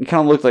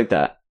looked like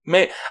that.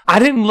 Man, I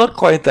didn't look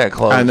quite that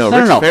close. I know. No,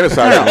 Rick's no.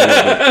 fantasizing.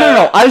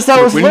 No. I just thought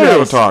it was We need to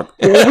have a hilarious.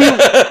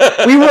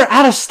 talk. We were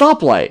at a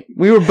stoplight.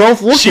 We were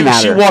both looking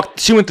at her.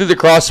 She went through the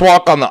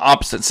crosswalk on the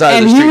opposite side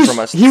And of the he street was, from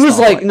us. he was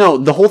like, no,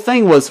 the whole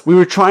thing was we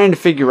were trying to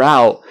figure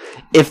out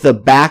if the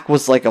back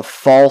was like a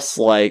false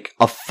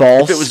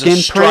if it was skin a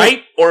stripe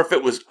or if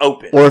it was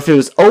open. print or if it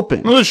was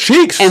open. Those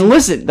cheeks. And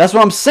listen, that's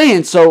what I'm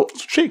saying. So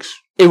cheeks.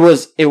 it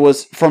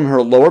was from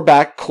her lower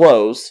back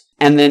closed,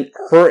 and then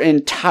her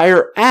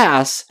entire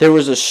ass, there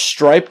was a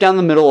stripe down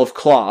the middle of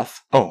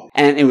cloth, Oh,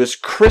 and it was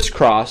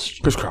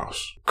crisscrossed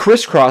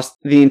crisscross.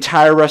 the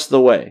entire rest of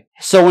the way.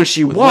 So when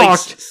she With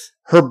walked, laces.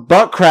 her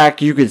butt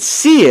crack, you could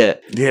see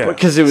it. Yeah.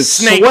 Because it was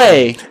Snake.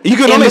 sway. You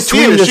could in only see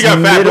it between if she this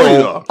got fat booty,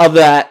 middle though. of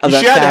that She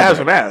had to have fabric.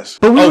 some ass.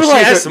 But we Oh, were she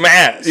like, has some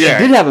ass. Yeah.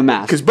 she did have a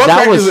mask. Because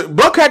That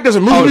butt crack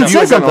doesn't move. Oh, if no. you Say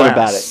ain't got no something ass.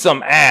 about it.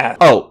 Some ass.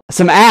 Oh,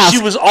 some ass.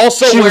 She was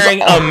also She was-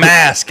 wearing a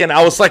mask, and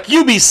I was like,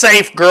 "You be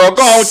safe, girl.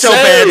 Go on with your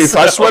bed." Safe,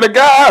 I swear to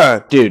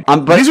God. Dude,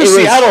 but These are it was-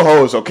 Seattle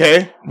hoes,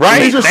 okay?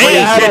 Right. These are They ain't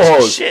Seattle catching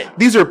hoes. shit.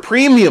 These are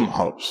premium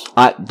hoes.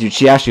 Dude,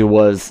 she actually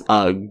was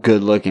a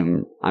good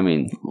looking I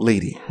mean,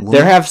 Lady.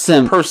 there have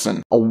some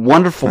Person. a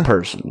wonderful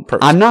person.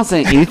 I'm not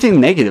saying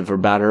anything negative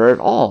about her at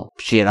all.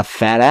 She had a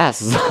fat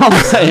ass. Is all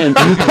I'm saying.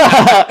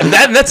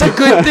 That's a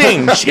good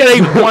thing. She had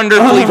a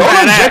wonderfully Don't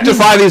fat ass.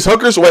 objectify these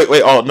hookers. Wait.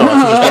 Oh no.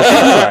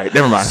 All right.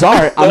 Never mind.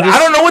 Sorry, I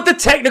don't know what the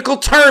technical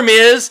term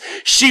is.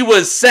 She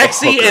was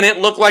sexy and it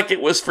looked like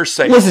it was for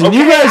sale. Listen,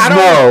 you guys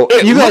know.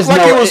 It You guys looked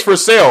like know it was for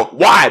sale.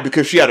 Why?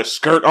 Because she had a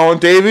skirt on,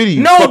 David.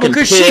 You No, fucking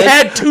because pig. she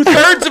had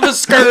 2/3 of a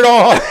skirt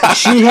on.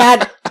 She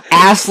had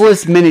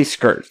assless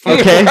miniskirt.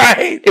 Okay,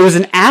 Right. it was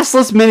an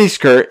assless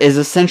miniskirt. Is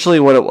essentially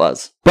what it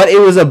was. But it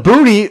was a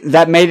booty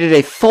that made it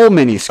a full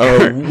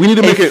miniskirt. We need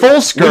to make a it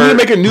full skirt. We need to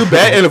make a new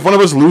bet, and if one of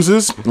us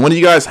loses, one of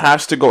you guys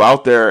has to go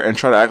out there and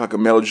try to act like a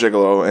male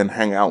gigolo and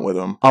hang out with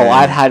him. Oh,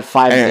 I'd high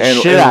five the and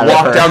shit out of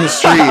walk her. down the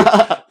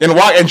street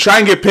and try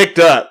and get picked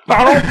up.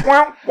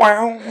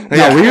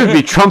 No, we would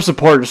be Trump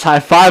supporters high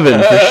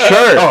fiving for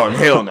sure. Oh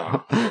hell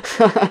no!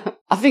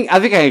 I think I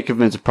can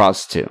convince a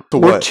prostitute To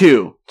or what?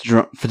 two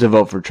to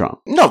vote for Trump.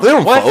 No, they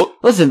don't vote.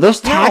 Listen,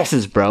 those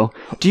taxes, bro.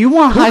 Do you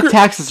want high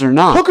taxes or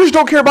not? Hookers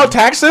don't care about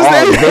taxes.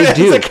 Oh, they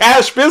do. It's a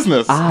cash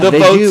business. Ah, The they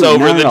vote's do.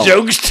 over. No, The no.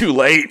 joke's too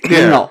late.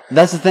 No,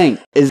 that's the thing.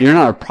 Is you're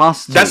not a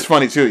prostitute. That's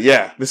funny too.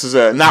 Yeah, this is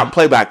a not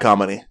playback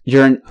comedy.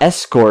 You're an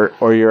escort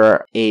or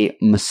you're a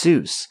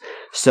masseuse.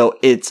 So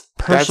it's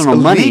personal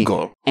That's money.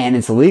 illegal. And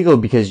it's illegal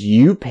because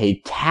you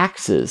pay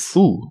taxes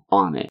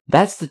on it.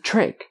 That's the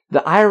trick. The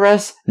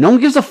IRS, no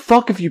one gives a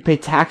fuck if you pay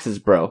taxes,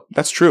 bro.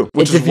 That's true.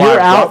 It's if you're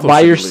out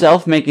by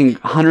yourself making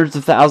hundreds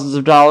of thousands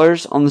of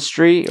dollars on the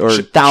street or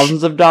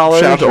thousands of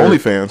dollars. Shout out to or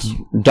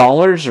OnlyFans.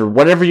 dollars or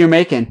whatever you're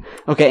making.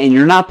 Okay, and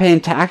you're not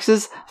paying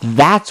taxes,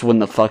 that's when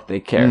the fuck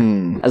they care.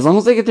 As long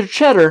as they get their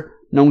cheddar,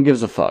 no one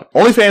gives a fuck.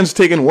 OnlyFans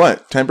taking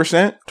what?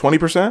 10%?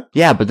 20%?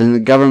 Yeah, but then the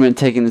government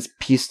taking this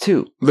piece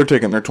too. They're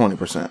taking their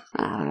 20%.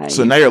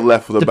 So now you're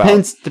left with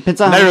depends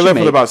on now how you're much left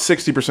you with make. about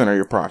 60% of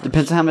your profit.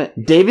 Depends on how much.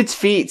 David's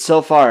feet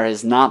so far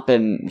has not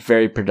been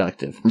very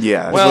productive.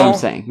 Yeah. That's Well- what I'm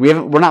saying.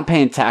 We're not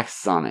paying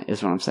taxes on it.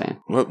 Is what I'm saying.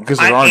 Because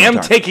I am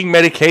taking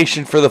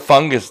medication for the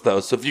fungus, though.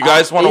 So if you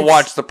guys want to it's-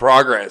 watch the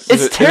progress,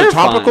 it's Is it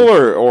terrifying. topical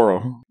or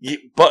oral?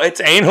 but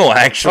it's anal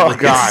actually. Oh,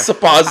 God. It's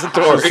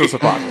suppository. It's a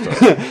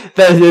suppository.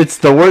 It's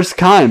the worst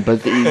kind,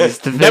 but the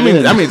easiest to fit that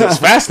in. means it's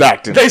fast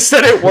acting. They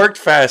said it worked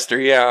faster.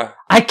 Yeah.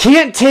 I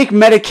can't take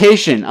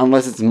medication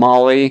unless it's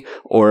Molly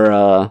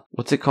or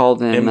what's it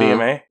called in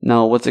MDMA?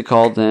 No, what's it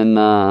called in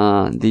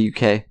the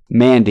UK?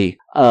 Mandy.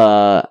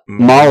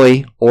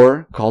 Molly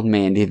or called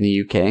Mandy in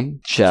the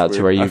UK. Shout out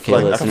to our I UK feel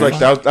like, I listeners.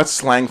 feel like that's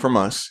slang from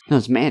us. No,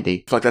 it's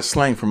Mandy. I feel like that's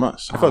slang from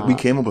us. I feel like we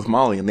came up with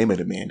Molly and they made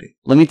it Mandy.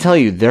 Let me tell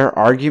you, their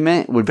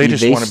argument would They be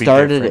just they wanna be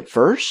started different. it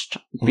first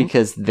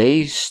because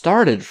they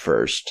started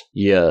first.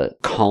 Yeah,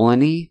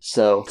 colony.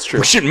 So It's true.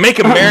 We should make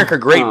America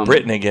Great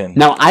Britain again.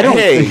 now I don't.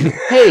 Hey.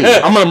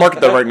 hey, I'm gonna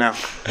market that right now.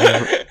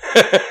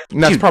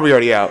 And that's probably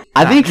already out.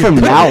 I think from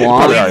now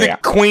on, Leave the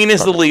Queen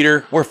is the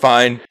leader. We're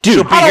fine. Dude,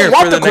 She'll be I don't here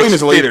want for the the Queen next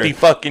as a leader. 50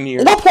 fucking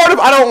years. What part of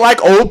I don't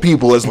like old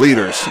people as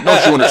leaders? Don't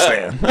you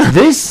understand?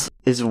 this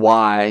is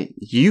why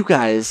you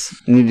guys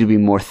need to be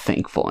more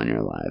thankful in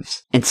your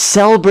lives and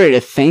celebrate a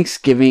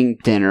Thanksgiving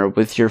dinner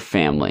with your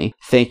family.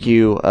 Thank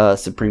you,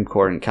 Supreme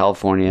Court in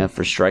California,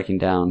 for striking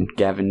down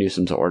Gavin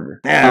Newsom's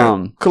order.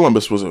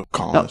 Columbus was a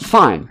colonist.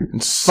 Fine.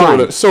 And so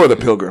are the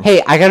Pilgrims.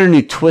 Hey, I got a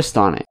new twist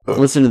on it.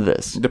 Listen to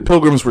this. The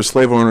Pilgrims were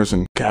slave owners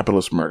and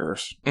capitalist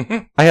murderers.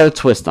 I got a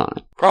twist on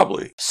it.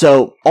 Probably.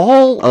 So,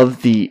 all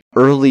of the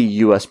early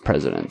U.S.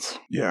 presidents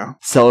Yeah,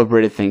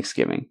 celebrated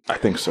Thanksgiving I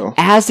think so.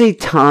 as a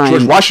time.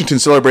 George Washington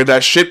celebrated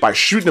that shit by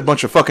shooting a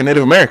bunch of fucking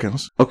Native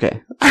Americans.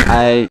 Okay,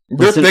 Their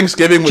listen-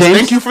 Thanksgiving was James-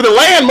 thank you for the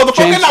land, motherfucker.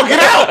 James- Now get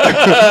out.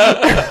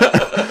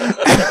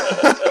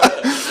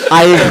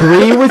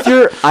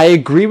 I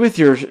agree with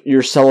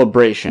your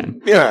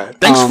celebration. Yeah,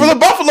 thanks for the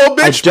buffalo,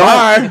 bitch.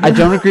 I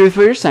don't agree with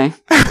what you're saying.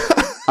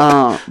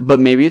 But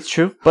maybe it's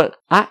true. But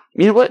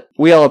you know what?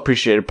 We all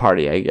appreciate a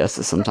party, I guess,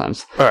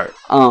 sometimes. All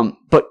right.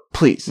 But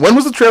please, When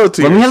was the Trail of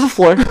Tears? let me have the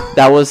floor.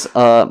 That was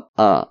a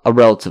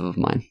relative of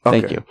mine.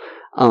 Thank Okay. you.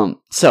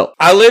 So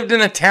I lived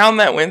in a town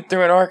that went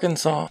through in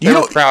Arkansas. They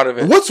were proud of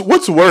it.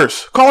 What's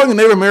worse, calling a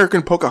Native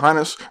American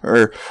Pocahontas,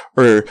 or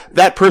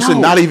that person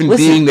No, not even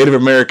listen. being Native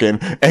American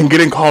and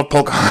getting called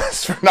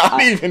Pocahontas for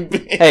not even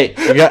being? hey,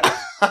 you got.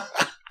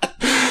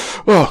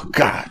 Oh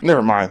God,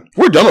 never mind.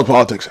 We're done with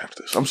politics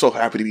after this. I'm so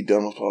happy to be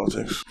done with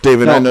politics,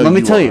 David. I know Let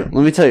me you tell are. you.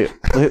 Let me tell you.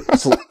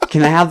 So,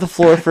 can I have the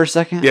floor for a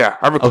second? Yeah,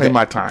 I reclaim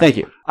my time. Thank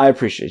you. I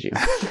appreciate you.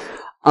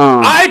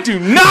 I do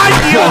not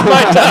yield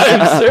my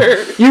time,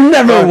 sir. You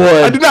never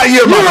would. I do not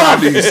yield my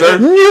time to you, sir.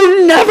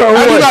 You never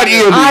would. do not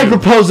yield to I you.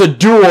 propose a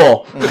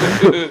duel.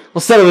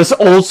 Instead of this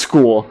old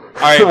school.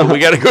 All right, but we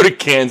got to go to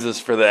Kansas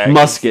for that.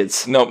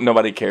 Muskets. Nope,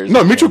 nobody cares.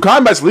 No, mutual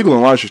combat's legal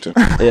in Washington.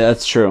 Yeah,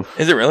 that's true.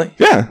 Is it really?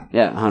 Yeah.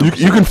 Yeah, 100%.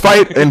 You can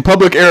fight in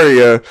public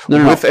area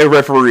with a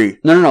referee.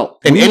 No.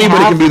 And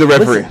anybody can be the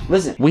referee.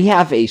 Listen, we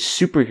have a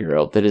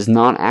superhero that is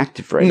not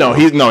active right now.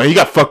 He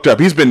got fucked up.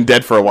 He's been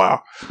dead for a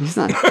while. He's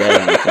not dead.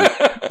 I don't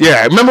think.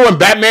 Yeah, remember when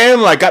Batman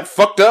got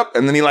fucked up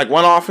and then he went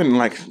off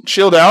and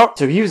chilled out?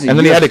 So he was, and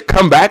then he had to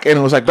come back and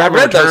it was like I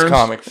Batman read those Returns.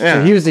 comics. Yeah.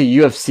 So he was a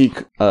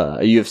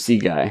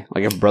UFC guy,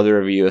 like a brother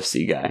of a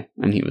UFC guy,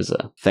 and he was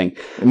a thing.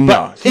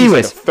 No, But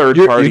anyways, third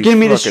you're party. getting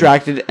me fucking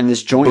distracted, and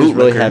this joint is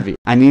really bootlicker. heavy.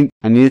 I need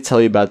to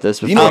tell you about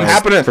this. You know what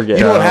happened? Forget.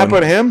 You know what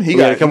happened to him? He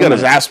got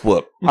his ass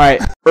whooped. All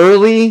right,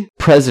 early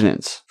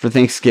presidents for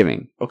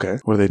Thanksgiving Okay,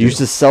 what do they do? used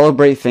to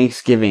celebrate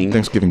Thanksgiving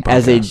as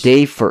a podcast.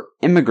 day for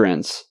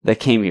immigrants that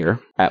came here,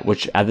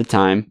 which at the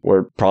time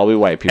were probably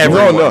white people.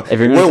 No.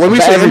 Everyone- When we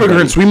but say everybody.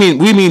 immigrants, we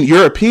mean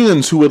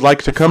Europeans who would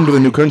like to come to the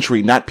new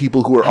country, not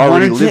people who are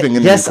already living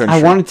in the new country.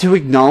 I wanted to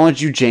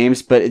acknowledge you,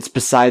 James, but it's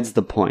besides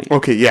the point.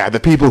 Okay, yeah, the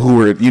people who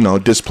were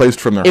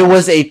displaced from their It house.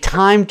 was a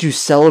time to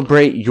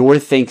celebrate your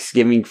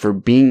Thanksgiving for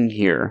being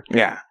here,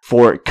 Yeah.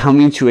 for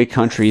coming to a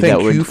country Thank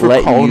that would you for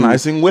let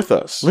colonizing with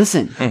us. you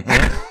listen.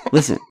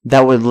 Listen,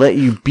 that would let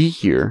you be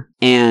here,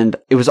 and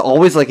it was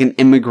always like an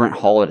immigrant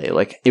holiday.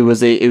 Like it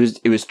was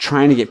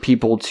trying to get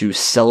people to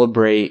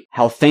celebrate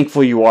how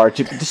thankful you are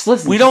to just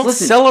listen. We just don't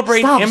listen.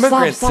 celebrate Stop,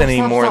 immigrants stop,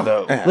 anymore,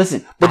 though. Yeah.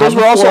 Listen, But those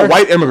were also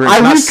white immigrants,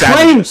 not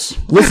savages.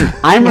 Listen,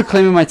 I'm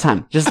reclaiming my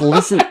time. Just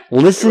listen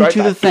Right to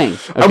back. the thing.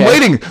 I'm okay?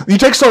 waiting. You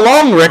take so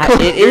long, Rick.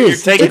 It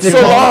is. You're taking It's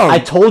so long. long. I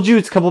told you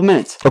it's a couple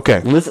minutes.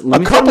 Okay. Listen, A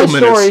let me tell couple my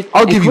minutes. story.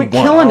 I'll and give you quit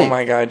one. killing Oh it.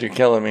 my God, you're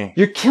killing me.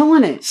 You're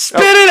killing it.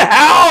 Spit it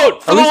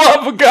out, for the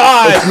love of God.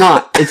 It's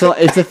not.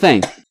 It's a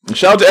thing.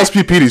 Shout out to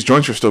SPP. These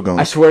joints are still going.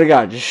 I swear to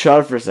God. Just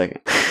shut up for a second.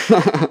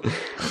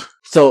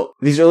 So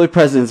these early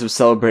presidents were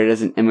celebrated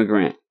as an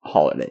immigrant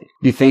holiday.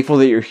 Be thankful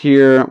that you're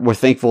here. We're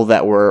thankful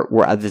that we're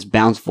at this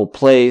bountiful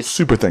place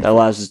Super that thankful.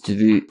 allows us to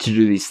do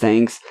these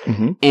things.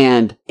 Mhm.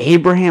 And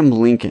Abraham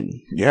Lincoln,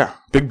 Yeah.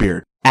 Big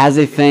beard. as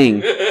a thing,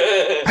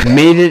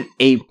 made it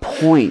a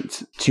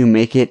point to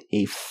make it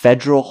a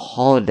federal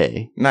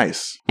holiday.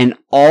 Nice. And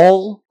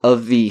all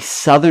of the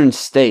southern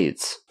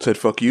states, Said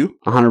fuck you.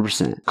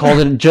 100%, called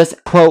it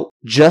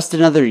just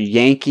another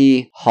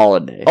Yankee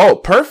holiday. Oh,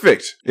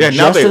 perfect. Yeah,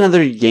 now just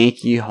another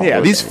Yankee holiday. Yeah,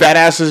 these fat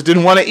asses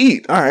didn't want to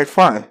eat. All right,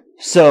 fine.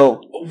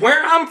 So,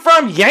 Where I'm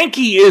from,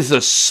 Yankee is a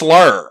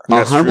slur.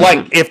 100%.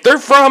 Like, if they're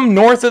from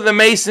north of the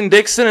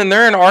Mason-Dixon and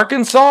they're in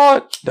Arkansas,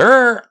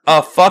 they're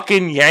a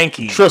fucking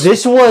Yankee. Trust me.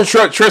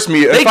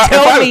 They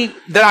tell me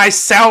that I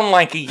sound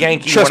like a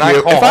Yankee Trust when me.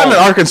 I call If I'm in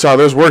home. Arkansas,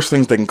 there's worse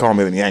things they can call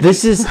me than Yankee.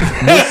 this is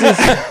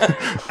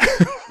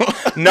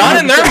Not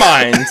in their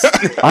minds.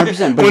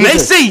 100%. But When they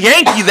this is- say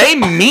Yankee, they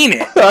mean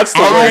it. That's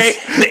the All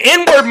worst. right? The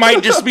N-word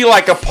might just be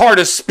like a part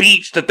of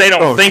speech that they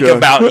don't Oh, think God.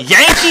 about.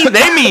 Yankee,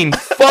 they mean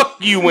fuck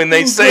you when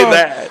they say God.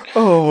 that.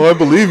 Oh, I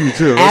believe you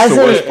too. That's as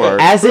the worst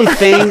part. as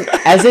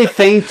a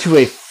thing to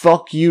a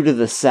fuck you to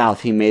the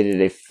South, he made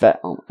it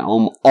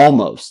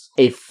almost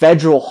a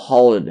federal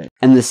holiday,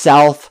 and the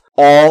South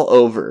all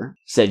over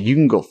said, "You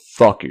can go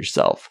fuck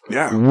yourself.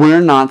 Yeah.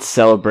 We're not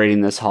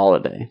celebrating this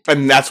holiday."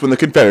 And that's when the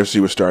Confederacy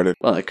was started.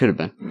 Well, it could have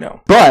been, No.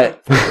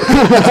 but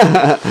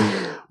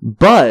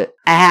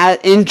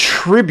in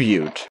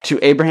tribute to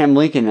Abraham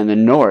Lincoln and the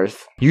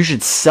North, you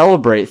should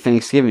celebrate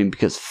Thanksgiving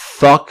because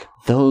fuck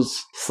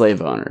those slave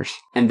owners,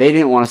 and they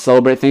didn't want to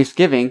celebrate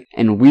Thanksgiving,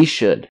 and we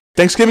should.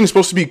 Thanksgiving is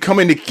supposed to be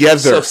coming together.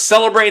 So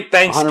celebrate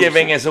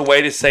Thanksgiving 100%. as a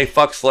way to say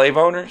fuck slave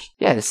owners?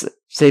 Yeah, to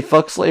say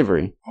fuck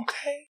slavery.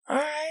 Okay. All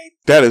right.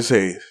 That is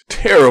a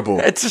terrible,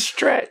 It's a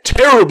stretch.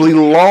 terribly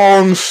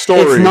long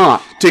story. It's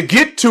not. To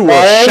get to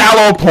a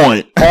shallow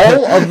point.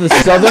 All of the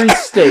southern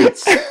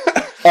states,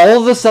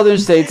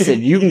 said,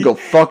 "You can go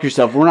fuck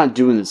yourself. We're not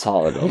doing this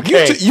holiday."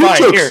 Okay, You fine,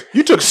 took here.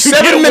 you took You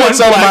 7 get minutes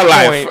one out of my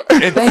black life.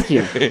 point. It's- Thank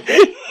you.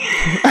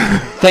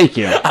 Thank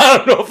you. I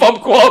don't know if I'm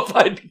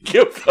qualified to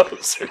give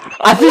those or not.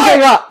 I think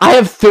I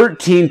have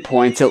 13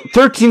 points,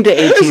 13 to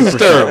 18%. This is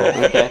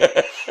terrible.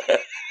 Okay?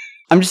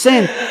 I'm just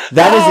saying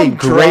that is a I'm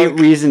great drunk.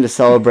 reason to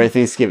celebrate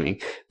Thanksgiving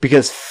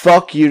because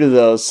fuck you to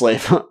those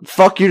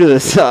fuck you to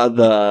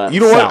the You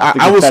know what? South,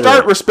 the I will Confederate.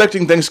 start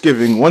respecting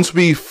Thanksgiving once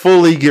we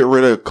fully get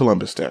rid of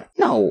Columbus Day.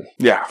 No,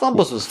 Yeah.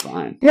 Columbus was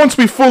fine. Once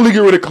we fully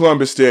get rid of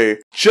Columbus Day,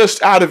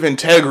 just out of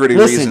integrity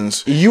Listen,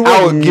 reasons, you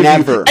I will will give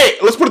never- Hey,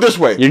 let's put it this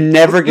way. You're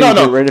never gonna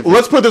get rid of it.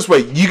 Let's put it this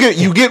way. You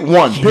get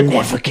one. Pick one.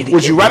 never gonna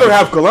Would get you rid rather of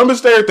have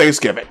Columbus Day or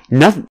Thanksgiving?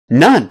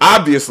 None.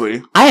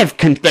 Obviously. I have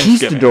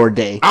Conquistador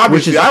Day,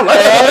 Obviously, which I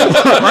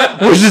like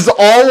that. is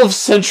all of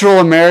Central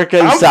America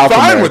and I'm South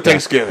fine America. with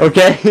Thanksgiving.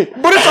 Okay.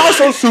 But it's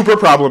also super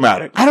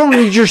problematic. I don't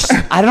need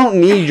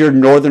your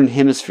Northern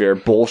Hemisphere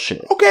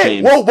bullshit. Okay,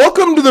 James. well,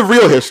 welcome to the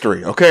real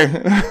history, okay?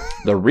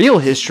 The real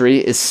history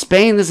is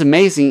Spain is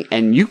amazing,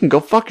 and you can go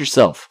fuck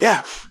yourself.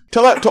 Yeah.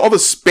 Tell that to all the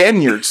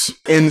Spaniards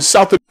in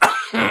South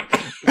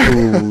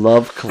who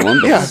love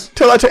Columbus. Yeah,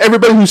 tell that to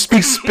everybody who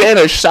speaks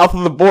Spanish south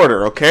of the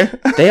border, okay?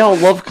 They all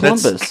love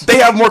Columbus. They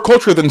have more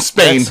culture than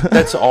Spain.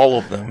 That's all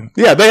of them.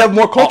 Yeah, they have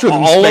more culture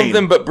than Spain. All of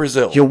them but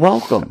Brazil. You're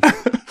welcome.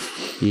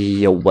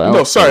 You're welcome.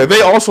 No, sorry, they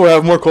also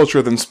have more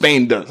culture than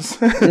Spain does.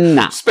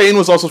 Nah. Spain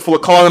was also full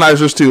of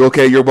colonizers too.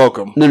 Okay, you're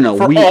welcome. No,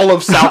 For all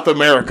of South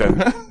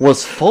America.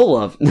 Was full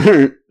of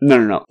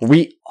no.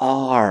 We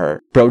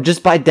are, bro.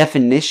 Just by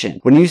definition,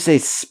 when you say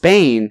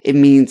Spain, it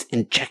means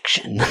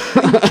injection.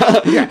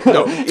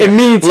 It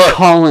means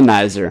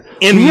colonizer.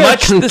 In We are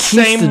much the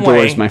same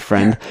conquistadors, way- my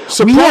friend.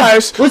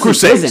 Surprise!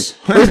 Crusades.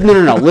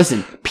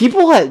 Listen.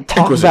 People that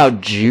talk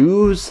about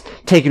Jews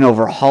taking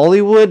over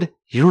Hollywood,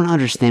 you don't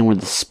understand where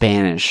the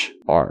Spanish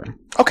are.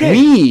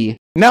 Okay.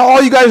 Now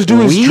all you guys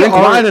do is drink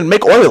wine and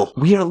make oil.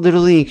 We are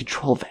literally in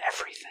control of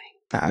everything.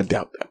 I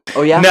doubt that.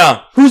 Oh yeah.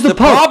 No. Who's the Pope?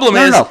 problem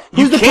is Who's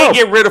you the can't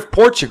Pope? get rid of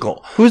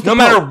Portugal. Who's the no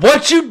matter Pope?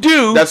 what you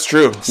do, That's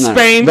true.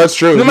 Spain. That's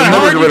true. No You matter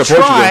never how get hard rid you of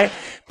Portugal. try,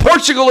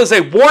 Portugal is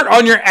a wart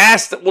on your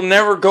ass that will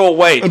never go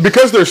away.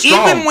 Because they're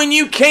strong. Even when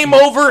you came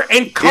over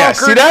and see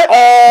conquered that?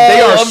 all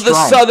They are of the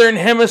strong. southern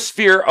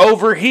hemisphere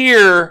over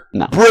here,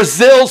 No.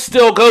 Brazil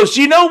still goes,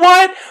 you know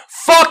what?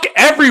 Fuck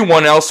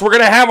everyone else. We're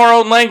going to have our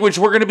own language.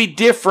 We're going to be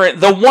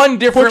different. The one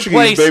different Portuguese,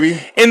 place baby.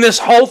 in this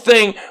whole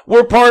thing,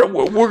 we're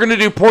going to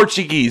do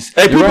Portuguese.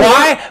 Hey, people-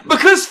 Why?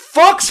 Because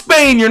fuck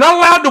Spain. You're not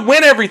allowed to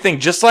win everything,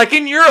 just like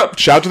in Europe.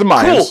 Shout out to the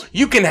Mayans. Cool.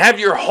 You can have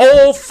your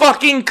whole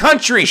fucking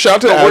country. Shout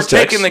out to the but we're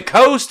Aztecs. taking the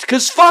coast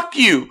because fuck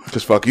you.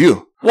 Just fuck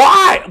you.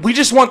 Why? We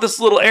just want this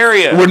little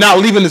area. We're not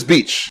leaving this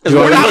beach. You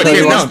We're wanna not tell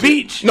you leaving why? this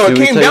beach. No, it Can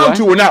we came tell you down why?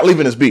 to we're not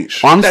leaving this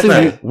beach. Honestly,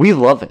 That's we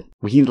love it.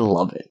 We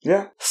love it.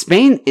 Yeah.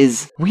 Spain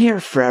we are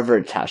forever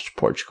attached to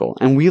Portugal,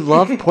 and we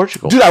love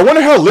Portugal. Dude, I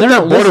wonder how lit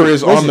that border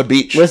is listen, on the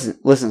beach.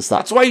 Listen, stop.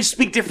 That's why you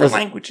speak different Listen.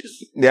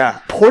 languages. Yeah.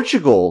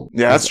 Portugal.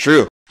 Yeah, that's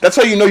true. That's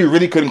how you know you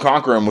really couldn't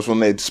conquer them was when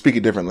they speak a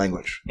different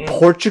language.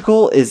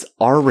 Portugal is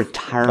our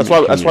retirement. That's why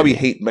we community.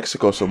 hate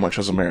Mexico so much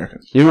as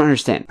Americans. You don't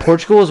understand.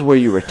 Portugal is where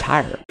you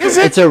retire. Is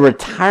it? It's a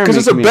retirement. Because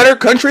it's a community. better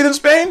country than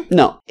Spain?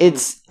 No,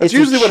 it's That's a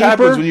usually what cheaper-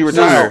 happens when you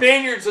retire.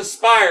 Spaniards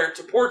aspire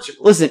to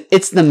Portugal. Listen,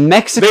 it's the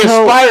Mexico. They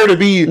aspire to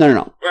be...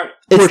 No. Right.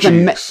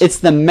 Portuguese. It's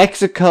the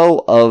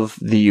Mexico of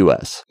the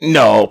U.S.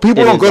 No,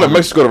 people It don't is go to 100%.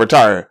 Mexico to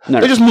retire.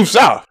 No. They just move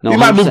south. No, you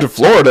might move to 100%.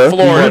 Florida,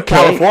 Florida,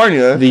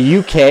 California, The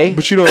U.K.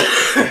 but you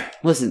don't...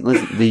 Listen.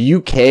 The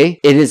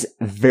U.K. It is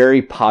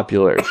very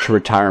popular to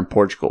retire in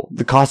Portugal.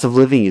 The cost of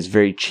living is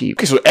very cheap.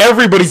 Okay, so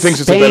everybody thinks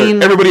it's a Spain-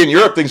 better... Everybody in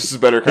Europe thinks it's a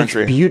better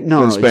country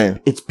No, than Spain.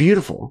 It's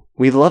beautiful.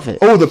 We love it.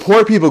 Oh, the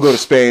poor people go to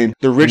Spain.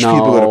 The rich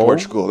people go to No.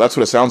 Portugal. That's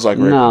what it sounds like,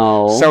 right?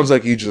 No. Sounds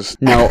like you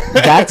just... No,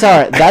 that's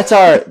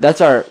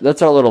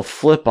our little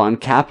flip on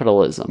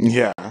capitalism.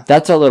 Yeah.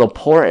 That's our little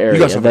poor area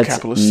guys have a that's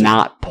capitalist city.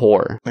 not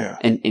poor Yeah.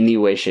 in any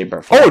way, shape,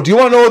 or form. Oh, do you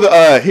want to know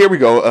the, here we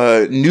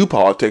go, new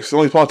politics, the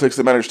only politics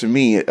that matters to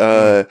me,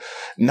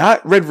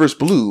 not red versus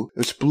blue,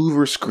 it's blue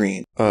versus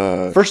green.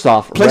 First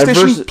off, PlayStation- red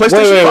versus,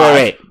 PlayStation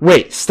 5.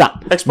 wait,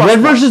 stop. Xbox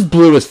Red One. versus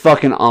blue is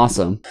fucking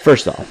awesome.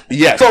 First off,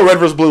 Yes. So red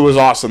versus blue is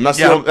awesome. That's,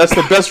 Yeah. that's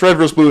the best red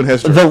versus blue in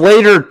history. the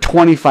later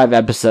 25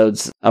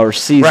 episodes or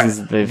seasons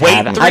that they've Wait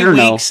had, 3 I don't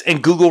know. weeks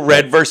and Google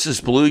red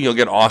versus blue. You'll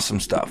get awesome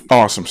stuff.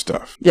 Awesome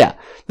stuff. Yeah,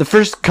 the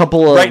first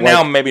couple of Right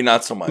now, maybe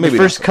not so much. the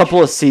first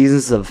couple of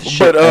seasons of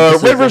shit But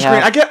episodes red versus they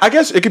green, have- I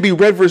guess it could be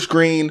red versus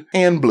green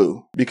and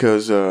blue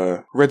because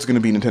red's going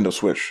to be Nintendo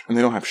Switch and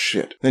they don't have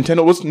shit. What's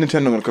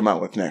Nintendo going to come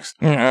out with next?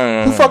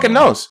 Who fucking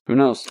knows? who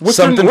knows? What's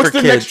Something what's for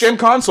the kids. next gen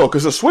console?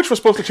 Because the Switch was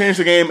supposed to change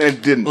the game and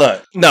it didn't.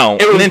 Look, no.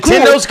 It was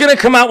Nintendo's going to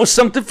come out with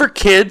something for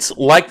kids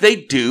like they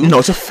do. No,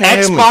 it's a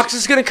family. Xbox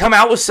is going to come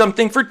out with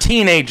something for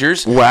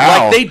teenagers Wow.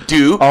 like they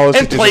do. Oh, it's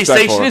and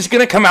disrespectful. PlayStation is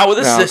going to come out with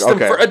a No, system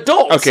okay. for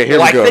adults Okay, here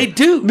like we go. they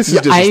do. This is Yeah,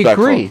 I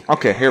disrespectful. agree.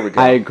 Okay, here we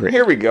go. I agree.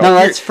 Here we go. No,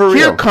 that's for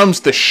Here real.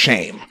 comes the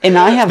shame. And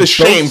I have The both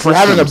shame for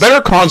having a systems.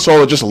 better console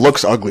that just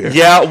looks uglier.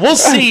 Yeah, we'll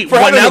see. For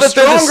Well, having now a that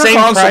they're the stronger same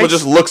console price, that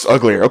just looks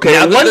uglier. Okay,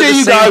 Now that one they're day the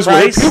you same guys will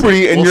hit price,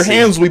 puberty and we'll your see.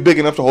 hands will be big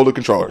enough to hold the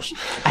controllers.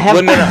 I have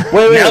Well, no, no.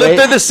 wait, now that wait.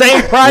 they're the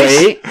same price,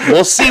 Wait.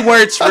 we'll see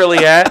where it's really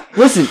at.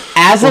 Listen,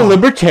 as a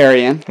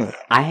libertarian,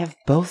 I have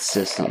both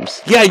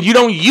systems. Yeah, you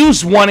don't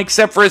use one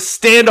except for a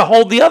stand to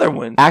hold the other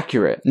one.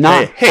 Accurate,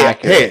 not Hey,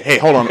 accurate. hey,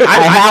 hold on.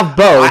 I have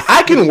both.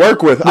 I can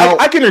work with. No.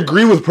 I can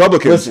agree with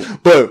Republicans, Listen.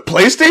 but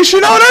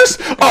PlayStation owners?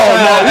 Oh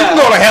no, you can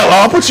go to hell.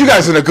 I'll put you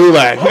guys in a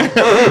gulag.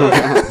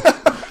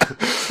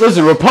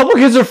 Listen,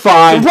 Republicans are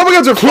fine.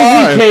 Republicans are Kids in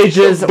fine.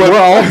 cages, we're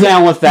all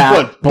down with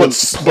that. But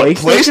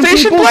PlayStation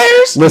people?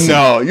 players? Listen,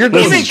 No, you're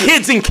going Even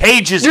kids in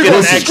cages you're get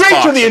going an straight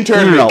Xbox. to the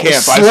internment No, camp.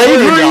 I swear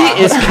to God.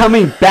 slavery is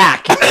coming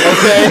back.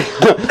 Okay,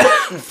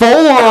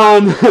 full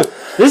on.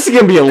 This is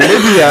gonna be a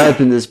Libya up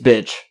in this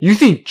bitch. You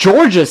think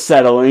Georgia's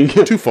settling?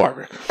 Too far,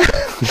 Rick.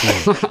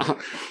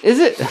 Is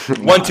it?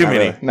 One too Not many.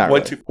 really, not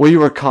One really. too. Well, you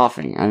were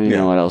coughing. I didn't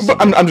know what else.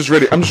 But I'm just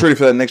ready. I'm just ready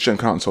for that next gen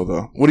console,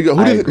 though. What do you?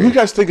 Who do you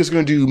guys think is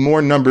going to do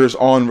more numbers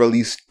on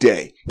release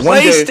day?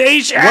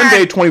 PlayStation! One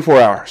day, 24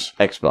 hours.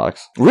 Xbox.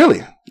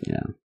 Really? Yeah.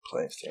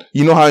 PlayStation.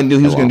 You know how I knew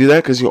he was Oh, going to do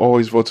that? Because he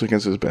always votes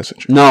against his best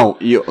interest. No,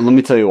 let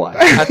me tell you why.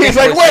 He's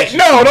like, wait,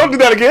 no, don't do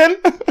that again.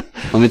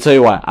 Let me tell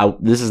you why.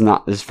 This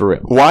is for real.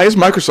 Why is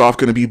Microsoft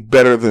going to be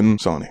better than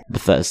Sony?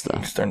 Bethesda.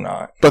 Because they're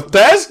not.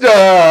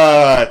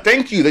 Bethesda!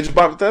 Thank you. They just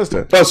bought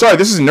Bethesda. Oh, sorry.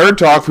 This is nerd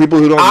talk for people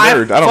who don't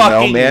nerd. I don't know,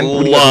 fucking man.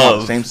 What do you guys love-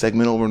 want? Same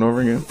segment over and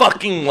over again?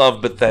 Fucking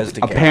love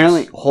Bethesda games.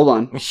 Apparently, hold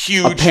on. I'm a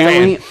huge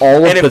Apparently, fan.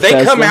 all of And if Bethesda,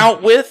 they come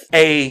out with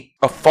a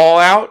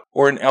Fallout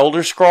or an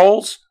Elder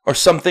Scrolls or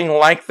something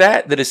like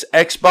that is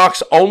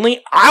Xbox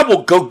only, I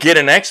will go get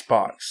an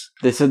Xbox.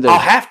 they said I'll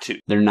have to.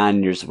 they're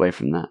 9 years away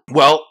from that.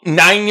 Well,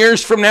 9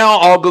 years from now,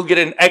 I'll go get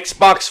an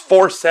Xbox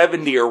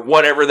 470 or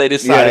whatever they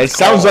decide. Yeah, to it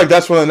sounds call like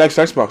that's when the next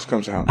Xbox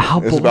comes out. How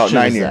It's bullshit about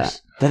 9 is years.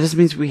 that? That just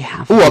means we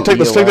have. Ooh, let's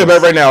let's take the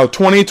bet right now.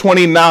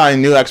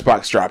 2029 new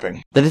Xbox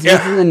dropping. That just Yeah,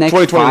 means in the next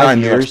 2029 5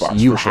 new years, Xbox,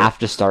 you for sure. have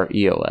to start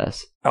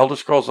EOS. Elder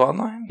Scrolls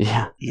Online?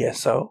 Yeah.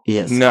 ESO?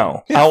 Yes.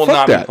 No, Yeah, I will fuck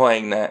not be that.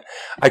 playing that.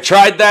 I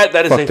tried that.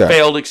 That is Fuck a that.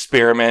 failed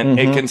experiment.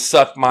 It can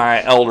suck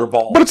my elder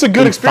ball. But it's a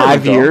good In experiment.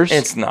 5 though. years.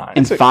 It's not.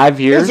 In 5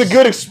 years. It's a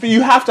good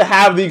You have to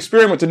have the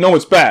experiment to know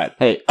it's bad.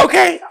 Hey,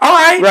 Okay, all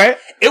right. Right?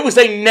 It was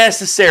a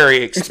necessary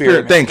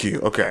experiment. Thank you.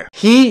 Okay.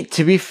 he,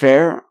 to be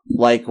fair,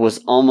 was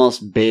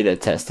almost beta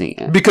testing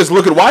it. Because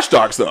look at Watch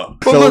Dogs, though.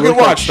 But So look it at looked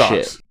like Watch Dogs.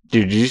 shit.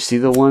 Dude, did you see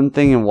the one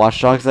thing in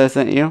Watch Dogs that I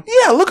sent you?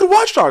 Yeah, look at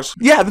Watch Dogs.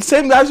 Yeah, the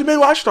same guys who made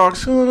Watch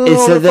Dogs. Oh, It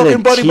said that a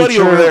buddy over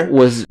teacher there.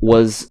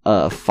 was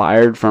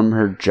fired from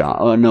her job.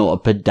 Oh no, a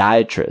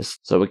podiatrist,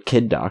 so a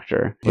kid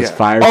doctor was Yeah.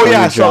 fired Oh from yeah,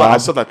 her I saw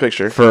job that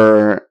picture.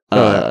 for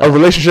A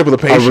relationship with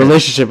a a patient.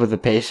 relationship with a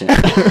patient.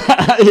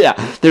 Yeah,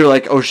 they were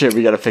like, "Oh shit,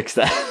 we gotta fix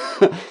that,"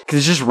 because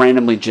it's just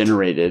randomly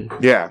generated.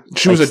 Yeah,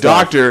 she was Like a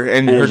doctor,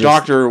 and And it her just-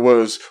 doctor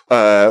was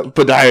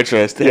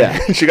podiatrist. Yeah.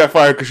 she got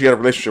fired because she had a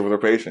relationship with her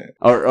patient.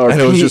 Or And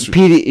it was just-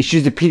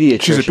 she's a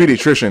pediatrician. She's a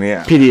pediatrician.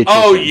 Yeah, pediatrician.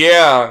 Oh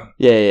yeah,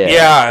 yeah.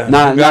 yeah.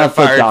 Not Who got a foot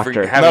fired for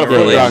doctor. having not a a foot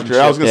relationship.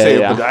 doctor. I was gonna Yeah, say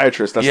yeah. a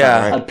podiatrist. That's Yeah.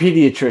 not A right.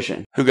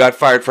 pediatrician. Who got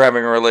fired for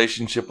having a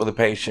relationship with a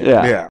patient?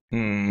 Yeah. Yeah,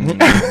 Hmm.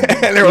 and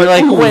they You're were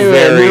like, "Ooh, wait.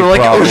 very You're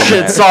like, oh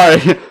shit, problematic."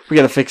 sorry. We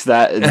gotta fix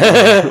that.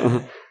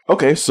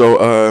 Okay,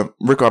 so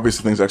Rick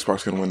obviously thinks Xbox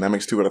is gonna win. That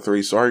makes 2 out of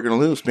 3. Sorry, you're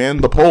gonna lose, man.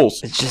 The polls.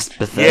 It's just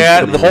Bethesda.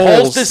 Yeah, the polls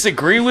polls.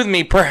 disagree with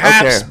me,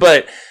 perhaps, Okay.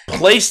 but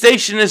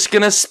PlayStation is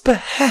gonna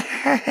spank.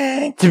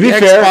 To be the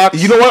fair,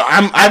 Xbox You know what?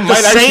 I at the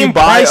might actually same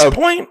buy price a.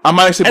 point. I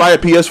might actually buy a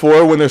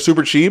PS4 when they're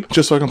super cheap,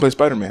 just so I can play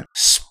Spider-Man.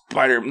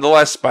 The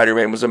last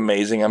Spider-Man was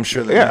amazing. I'm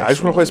sure. Yeah, I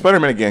just want to play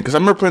Spider-Man again because I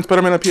remember playing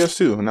Spider-Man on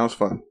PS2 and that was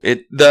fun.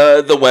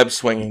 The web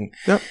swinging.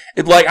 Yep.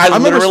 It like I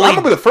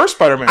remember the first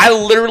Spider-Man. I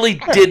literally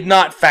did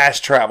not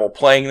fast travel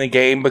playing the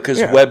game because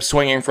Yeah. web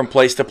swinging from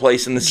place to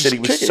place in the city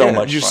was so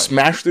much You fun.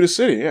 smash through the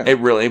city. Yeah, It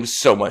was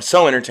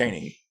so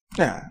entertaining.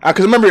 yeah.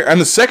 Because I remember on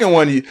the second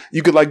one,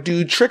 you could like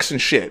do tricks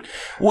and shit.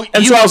 Well,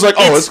 And so I was like,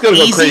 oh, it's gonna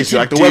go easy crazy. to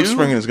Like the web do.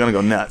 swinging is gonna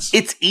go nuts.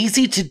 It's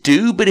easy to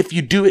do, but if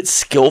you do it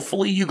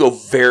skillfully, you go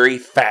very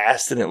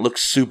fast and it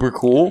looks super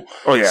cool.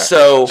 Oh yeah.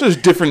 So there's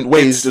different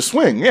ways to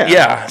swing. Yeah.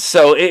 yeah,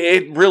 so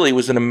it really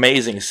was an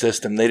amazing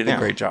system. They did a Yeah.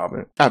 great job.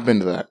 And I've been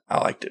to that. I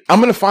liked it. I'm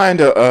gonna find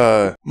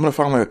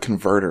like a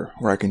converter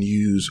where I can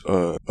use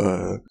a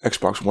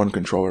Xbox One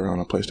controller on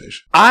a PlayStation.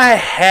 I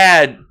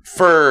had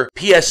for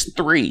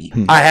PS3,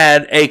 I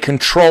had a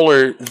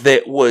controller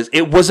that was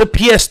a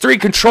PS3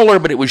 controller,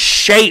 but it was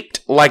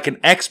shaped like an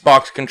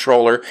Xbox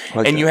controller,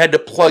 Like and that. you had to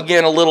plug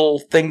in a little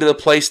thing to the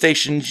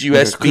PlayStation's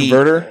USB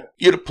converter?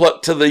 You had to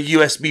plug to the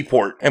USB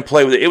port and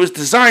play with it. It was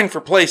designed for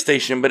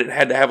PlayStation, but it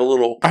had to have a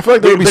little. I feel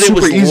like that would be but it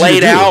super was easy to laid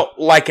do. out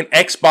like an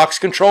Xbox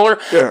controller.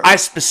 Yeah. I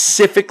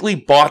specifically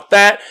bought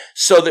that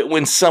so that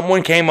when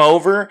someone came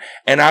over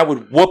and I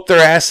would whoop their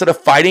ass at a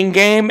fighting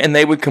game and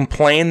they would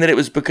complain that it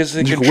was because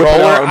of the You could whip it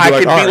controller, out and be I like,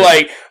 could "All be right."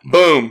 like,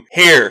 boom,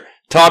 here,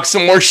 talk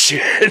some more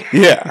shit.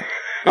 Yeah.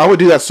 I would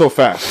do that so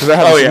fast because that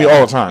happens Oh, to me yeah.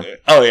 all the time.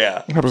 Oh,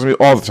 yeah. It happens to me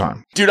all the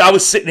time. Dude, I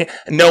was sitting,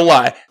 no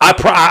lie.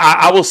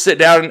 I will sit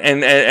down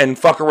and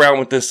fuck around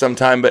with this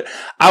sometime, but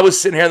I was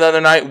sitting here the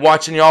other night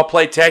watching y'all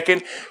play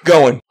Tekken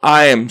going,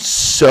 I am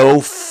so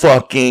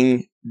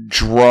fucking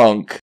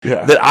drunk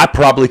Yeah. that I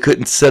probably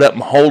couldn't sit up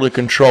and hold a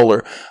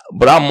controller.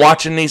 But I'm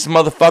watching these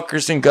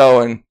motherfuckers and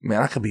going,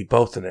 man, I could be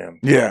both of them.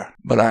 Yeah.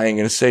 But I ain't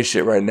going to say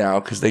shit right now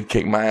because they'd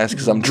kick my ass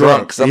because I'm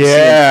drunk. Because I'm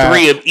Yeah.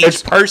 seeing 3 of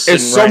each person.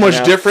 It's so right much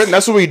now. different.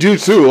 That's what we do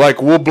too.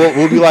 Like we'll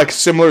be like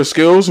similar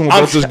skills, and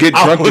we'll both just get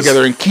I drunk was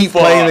together and keep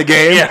fucked. playing the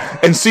game Yeah.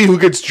 and see who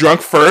gets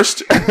drunk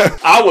first.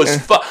 I was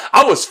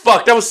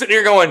fucked. I was sitting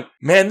here going,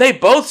 man, they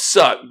both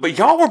suck, but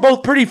y'all were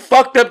both pretty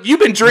fucked up.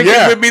 You've been drinking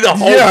with me the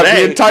whole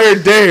day. the entire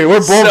day. We're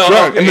both So,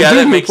 drunk, and yeah, the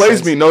that dude who makes plays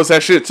sense. me knows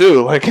that shit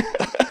too. Like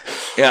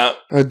Yeah,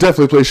 I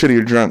definitely play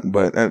shittier drunk,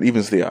 but that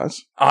evens the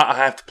odds. I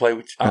have to play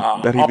with you. That I'll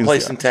evens play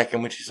the some odds.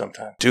 Tekken with you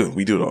sometime. Dude,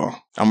 we do it all.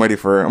 I'm ready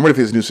for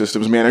these new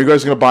systems, man. Are you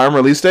guys gonna buy them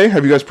release day?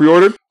 Have you guys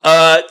pre-ordered?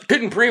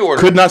 Couldn't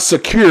pre-order. Could not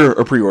secure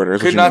a pre-order. is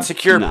what Could you not mean.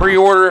 secure No,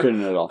 pre-order.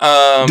 couldn't at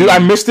all. Dude, I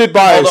missed it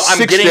by Although I'm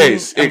 6 getting-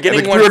 days. I'm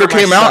getting the one pre-order for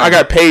my came out. son. I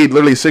got paid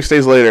literally 6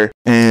 days later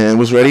and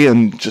was ready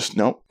and just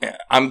nope. Yeah,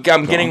 I'm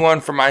getting one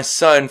for my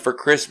son for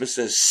Christmas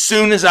as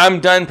soon as I'm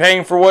done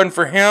paying for one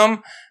for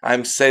him.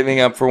 I'm saving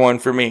up for one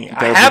for me.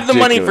 I That's have the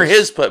money for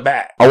ridiculous. his put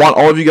back. I want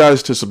all of you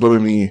guys to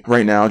subliminally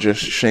right now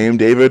just shame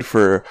David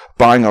for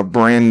buying a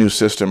brand new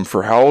system.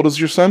 For how old is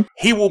your son?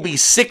 He will be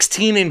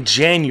 16 in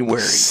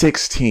January.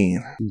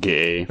 16.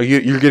 Gay.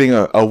 You're getting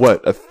a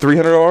what? A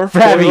 $300? For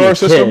having a $400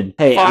 system? kid.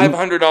 Hey,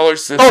 $500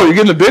 system. Oh, you're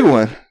getting the big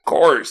one. Of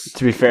course.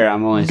 to be fair,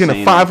 I'm only You're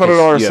getting a saying $500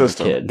 because you have a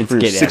system kid. It's for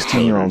your gay to have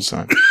 16-year-old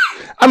son.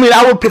 I mean,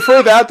 I would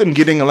prefer that than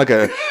getting like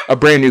a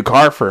brand new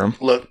car for him.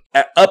 Look,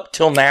 up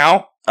till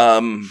now,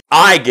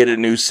 I get a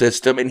new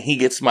system and he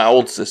gets my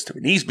old system,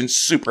 and he's been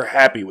super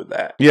happy with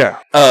that. Yeah.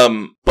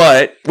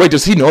 But Wait,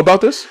 does he know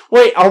about this?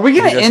 Wait, are we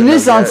gonna He doesn't end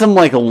this know on yet. some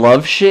like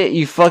love shit?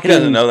 You he fucking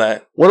doesn't know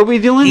that. What are we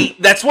doing?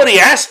 That's what he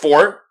asked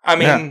for. I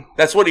mean, Yeah.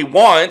 that's what he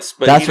wants,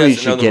 but That's he what you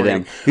doesn't know should the get word.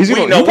 him. He's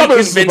gonna- he probably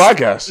listens to the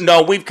podcast.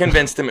 No, we've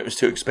convinced him it was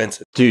too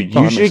expensive. Dude, Oh,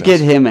 you that should makes get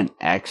sense. him an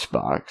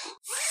Xbox.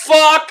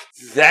 Fuck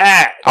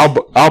that.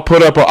 I'll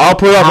put up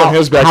on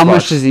his Xbox. How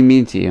much does he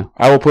mean to you?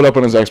 I will put up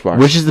on his Xbox.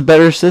 Which is the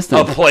better system?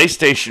 A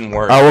PlayStation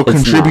works. I will It's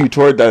contribute not.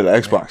 toward that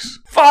Xbox.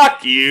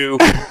 Fuck you.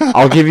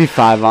 I'll give you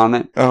 5 on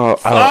it.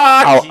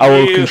 I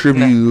will you.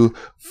 contribute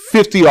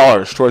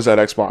 $50 towards that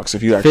Xbox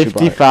if you actually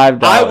buy it.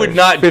 $55. I would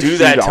not do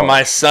that to $50.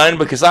 my son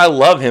because I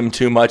love him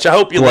too much. I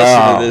hope you listen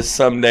Wow. to this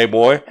someday,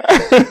 boy.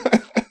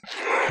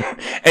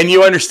 And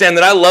you understand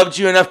that I loved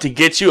you enough to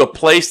get you a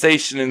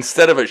PlayStation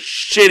instead of a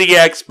shitty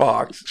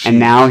Xbox. And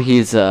now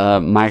he's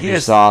a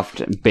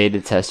Microsoft beta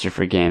tester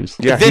for games.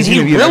 Yeah, Then he's he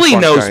gonna be an really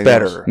Xbox knows guy, he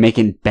better.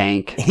 Making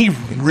bank. He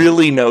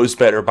really knows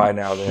better by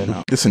now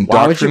then. This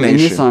Why would you end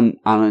this indoctrination.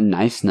 on a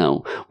nice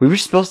note? We were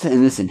supposed to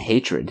end this in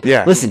hatred.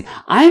 Yeah. Listen,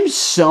 I'm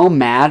so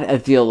mad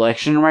at the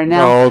election right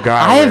now. Oh,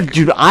 God, I have, Rick.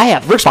 dude, I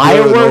have Rick's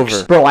boiling fireworks.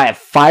 over. Bro, I have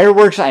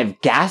fireworks. I have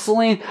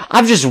gasoline.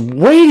 I'm just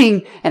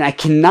waiting and I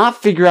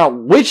cannot figure out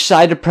which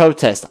side to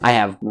protest. I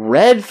have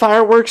red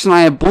fireworks and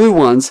I have blue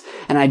ones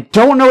and I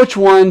don't know which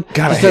one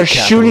God, I to start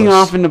hate shooting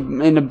off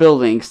capitalists. into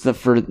buildings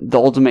for the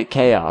ultimate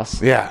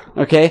chaos. Yeah.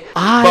 Okay?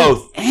 I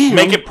Both. am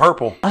Make it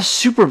purple. a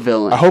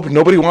supervillain. I hope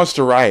nobody wants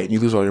to riot and you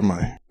lose all your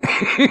money.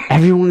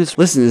 Everyone is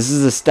listen. This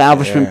is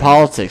establishment Yeah.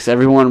 politics.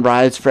 Everyone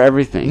riots for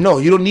everything. No,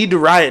 you don't need to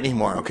riot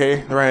anymore,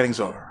 okay? The rioting's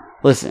over.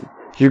 Listen,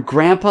 your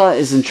grandpa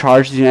is in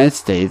charge of the United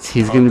States.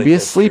 He's going to think be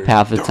that's asleep true.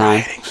 half the The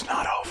time. rioting's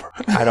not over.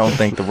 I don't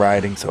think the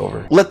rioting's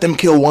over. Let them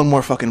kill one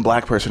more fucking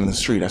black person in the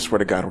street. I swear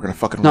to God, we're gonna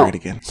fucking No. riot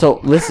again.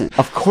 So listen.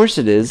 Of course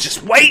it is.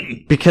 Just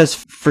waiting. Because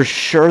for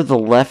sure the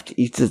left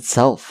eats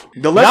itself.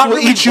 The left Not will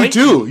really eat you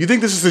waiting. too. You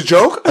think this is a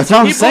joke? That's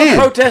what I'm People saying.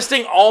 are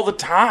protesting all the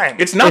time.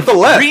 It's not the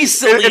left.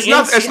 recently It's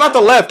not. in It's not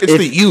the left. It's If-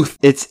 the youth.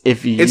 It's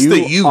if you It's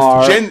the youth.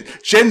 are.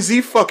 Gen Z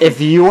fucking. if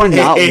you are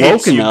not hates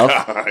woke you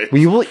enough, guys.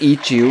 we will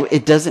eat you.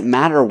 It doesn't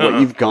matter what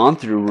you've gone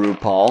through,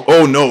 RuPaul.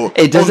 Oh no!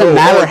 It doesn't Oh, no.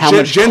 matter Oh, how Gen-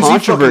 much Gen Z fucking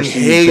controversy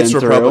you've hates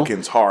been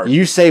Republicans through. hard.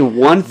 You say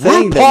one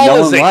thing that no RuPaul one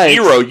is a likes.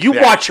 hero. You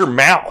Yeah. watch your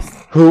mouth.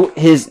 Who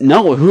has been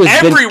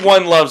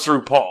Everyone loves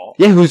RuPaul.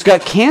 yeah, who's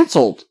got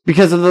canceled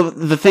because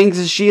of the things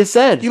that she has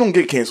said. You don't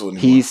get canceled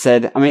anymore. He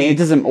said, I mean, it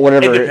doesn't,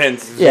 whatever. It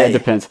depends. Yeah, it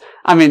depends.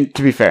 I mean,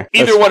 to be fair.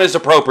 Either one is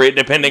appropriate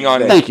depending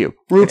on. Thank you.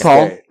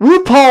 RuPaul. Okay.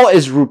 RuPaul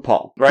is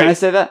RuPaul. Right. Can I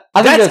say that?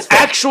 I think That's fair.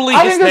 actually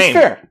I his think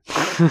name.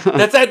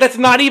 that's fair. That's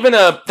not even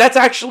a. That's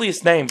actually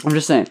his name. I'm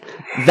just saying.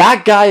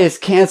 That guy is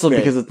canceled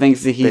Fair. because of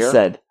things that he Fair.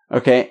 said.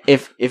 Okay?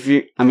 If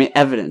you, I mean,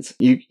 evidence.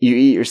 You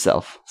eat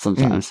yourself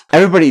sometimes.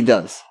 Everybody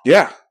does.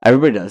 Yeah,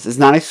 Everybody does. It's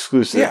not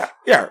exclusive. yeah.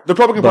 The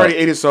Republican But- Party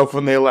ate itself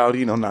when they allowed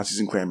Nazis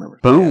and Klan members.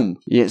 Boom.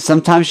 Yeah.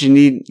 Sometimes you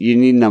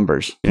need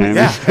numbers. You know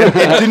what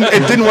I mean? Yeah,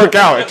 it didn't work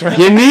out. It turned-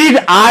 You need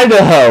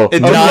Idaho.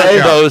 It Not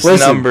Okay. those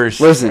Listen, numbers.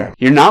 Listen,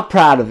 you're not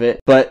proud of it,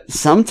 but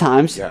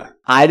sometimes Yeah.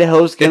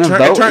 Idaho's going to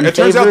vote in It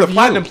turns favor out the of you.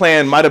 Platinum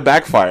Plan might have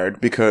backfired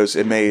because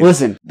it made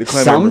Listen, the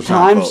Klan members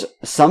not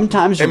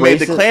sometimes vote. It made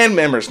the racist- Klan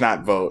members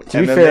not vote, To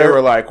and be then fair- they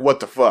were like,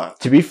 "What the fuck?"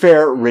 To be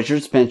fair,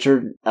 Richard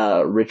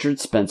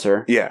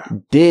Spencer Yeah,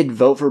 did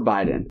vote for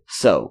Biden.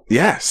 So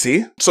yeah.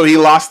 See, so he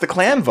lost the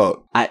Klan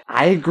vote.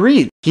 I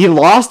agree. He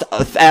lost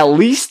at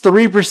least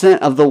 3%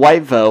 of the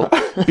white vote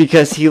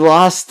because he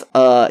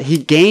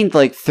gained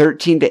like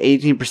 13 to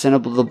 18%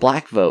 of the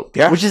black vote.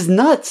 Yeah. Which is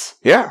nuts.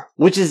 Yeah,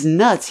 Which is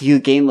nuts. He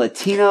gained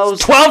Latinos.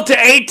 12 to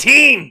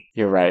 18.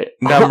 You're right.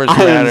 Numbers I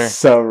matter. am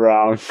so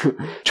wrong.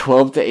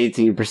 12 to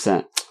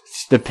 18%.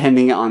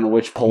 Depending on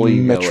which poll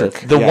you go Metric.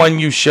 with. The Yeah. one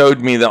you showed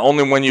me, the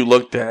only one you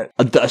looked at.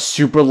 A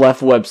super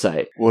left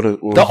website. The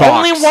Vox.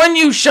 only one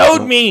you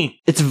showed me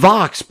It's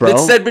Vox, bro. that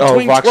said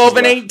between Vox 12 is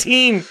and left.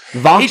 18.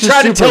 Vox He is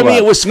tried to super tell me left.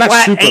 it was not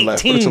flat super 18.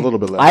 left, but it's a little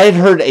bit left. I had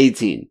heard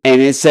 18,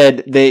 and it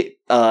said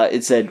and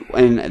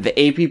the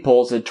AP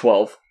poll said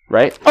 12,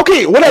 right?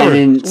 Okay, whatever.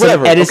 And then some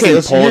Whatever. Edison Okay,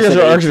 let's poll you guys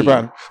said are arguing 18.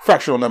 about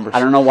fractional numbers. I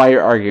don't know why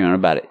you're arguing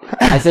about it.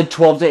 I said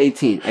 12 to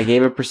 18. I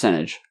gave a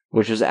percentage,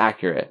 which was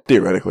accurate.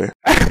 Theoretically.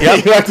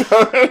 Yep.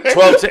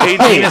 12 to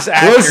 18 is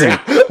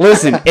accurate.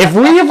 Listen, if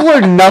we have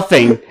learned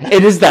nothing,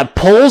 it is that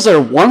polls are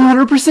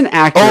 100%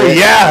 accurate. Oh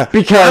yeah,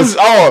 Because-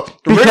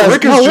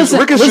 Rick is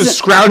listen, just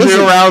scrounging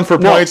listen. around for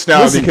No, points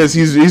now listen. because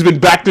he's been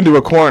backed into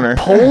a corner.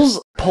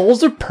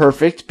 polls are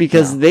perfect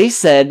because they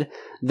said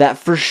that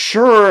for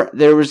sure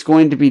there was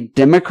going to be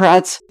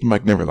Democrats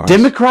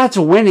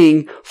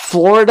winning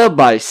Florida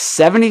by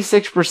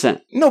 76%.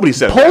 Nobody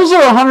said Polls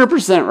are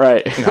 100%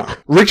 right. that.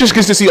 Rick just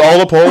gets to see all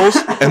the polls,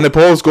 and the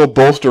polls go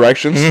both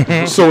directions.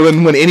 So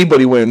then when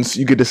anybody wins,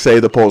 you get to say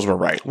the polls were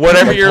right.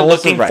 Whatever The you're polls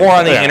looking are right. for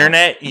on the Yeah.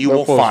 internet, you The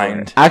will polls are find.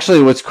 right.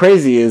 Actually, what's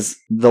crazy is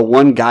the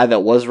one guy that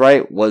was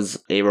right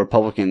was a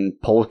Republican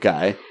poll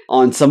guy.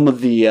 On some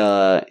of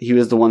the, he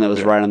was the one that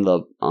was right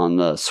on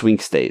the swing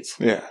states.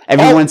 Yeah.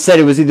 Everyone said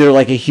it was either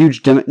like a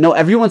huge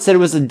everyone said it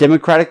was a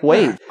Democratic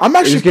wave. I'm It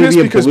actually was gonna pissed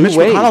be a because blue Mitch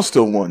wave. McConnell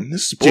still won.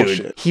 This is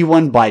bullshit. He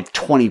won by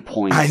 20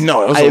 points. I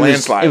know, it was a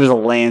landslide. It was a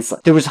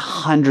landslide. There was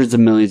hundreds of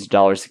millions of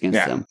dollars against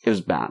Yeah. him. It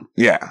was bad.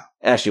 Yeah.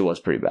 Actually, it was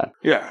pretty bad.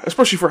 Yeah.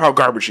 Especially for how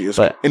garbage he is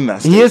But in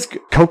that state. he is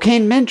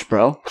cocaine Mitch,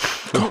 bro.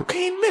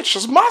 Cocaine Mitch.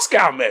 It's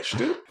Moscow Mitch,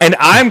 dude. And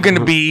I'm going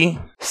to be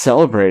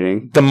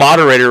Celebrating. the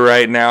moderator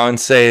right now and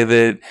say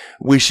that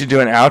we should do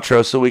an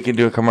outro so we can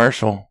do a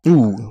commercial.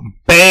 Ooh.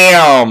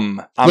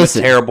 Bam! I'm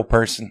Listen. a terrible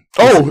person.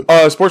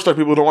 Oh, sports talk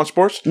people don't watch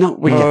sports? No,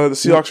 we The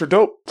Seahawks are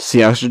dope.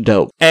 Seahawks are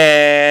dope.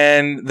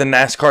 And the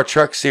NASCAR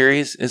Truck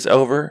Series is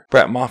over.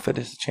 Brett Moffitt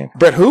is the champion.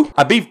 Brett who?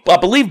 I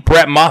believe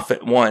Brett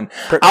Moffitt won.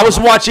 I was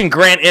watching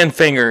Grant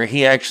Enfinger.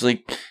 He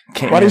actually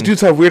came. Why do these in.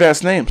 dudes have weird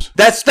ass names?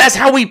 That's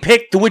how we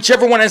picked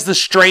whichever one has the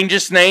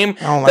strangest name.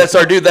 I don't like That's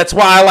our dude. That's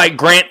why I like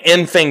Grant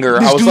Enfinger.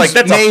 I was like,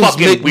 that's a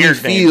fucking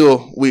weird name.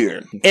 Feel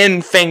weird.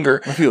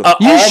 Enfinger. I feel-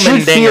 You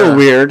should feel Allmendinger.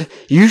 weird.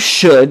 You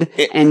should.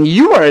 And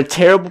you are a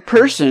terrible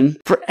person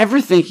for ever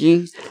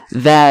thinking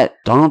that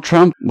Donald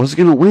Trump was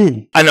going to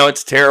win. I know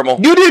it's terrible.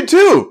 You did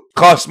too.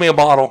 Cost me a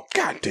bottle.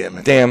 God damn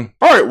it. Damn.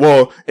 All right,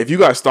 well, if you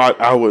guys thought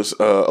I was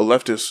a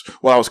leftist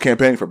while I was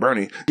campaigning for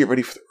Bernie, get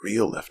ready for the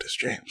real leftist,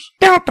 James.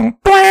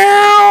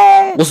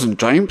 Listen,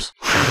 James.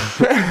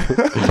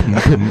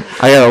 I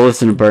gotta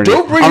listen to Bernie.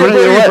 Don't bring I'm your gonna-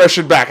 you know Bernie what?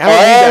 impression back. I don't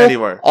need that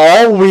anymore.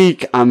 All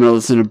week, I'm gonna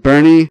listen to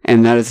Bernie,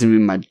 and that is gonna be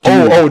my dude.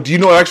 Oh, do you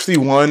know I actually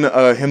won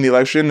him the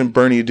election, and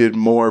Bernie did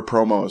more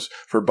promos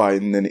for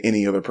Biden than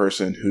any other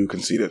person who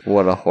conceded.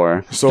 What a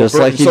whore. So, Just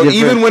like he did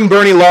even for- when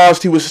Bernie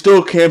lost, he was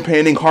still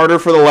campaigning harder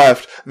for the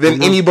left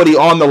than anybody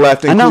on the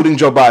left, I know. including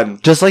Joe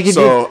Biden. Just like he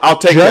So did. I'll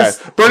take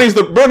Just- that.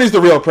 Bernie's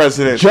the real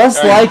president.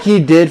 Just like he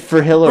did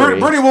for Hillary.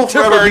 Bernie will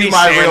forever Bernie be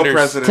my Sanders. real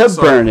president. To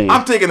so Bernie.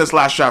 I'm taking this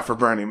last shot for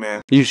Bernie,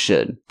 man. You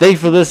should. Thank you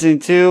for listening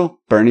to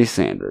Bernie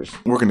Sanders.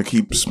 We're gonna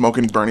keep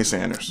smoking Bernie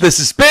Sanders. This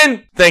has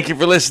been. Thank you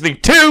for listening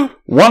to.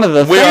 One of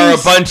the We are a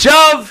things- bunch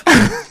of.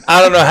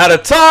 I don't know how to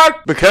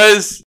talk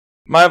because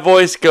my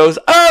voice goes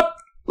up.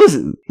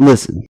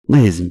 Listen,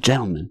 ladies and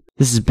gentlemen.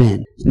 This has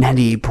been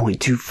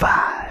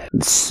 98.25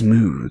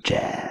 Smooth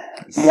Jazz.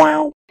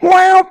 Wow.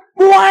 Wow.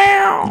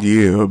 Wow.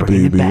 Yeah,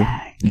 Bring it baby.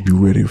 back. You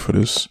ready for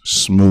this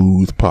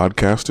smooth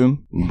podcasting?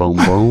 Boom,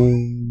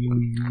 boom.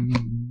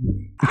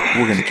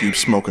 We're gonna keep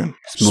smoking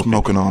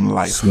on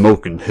life.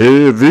 Smoking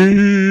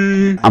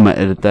heavy. I'm gonna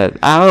edit that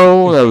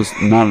out. That was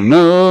not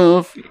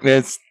enough.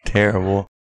 It's terrible.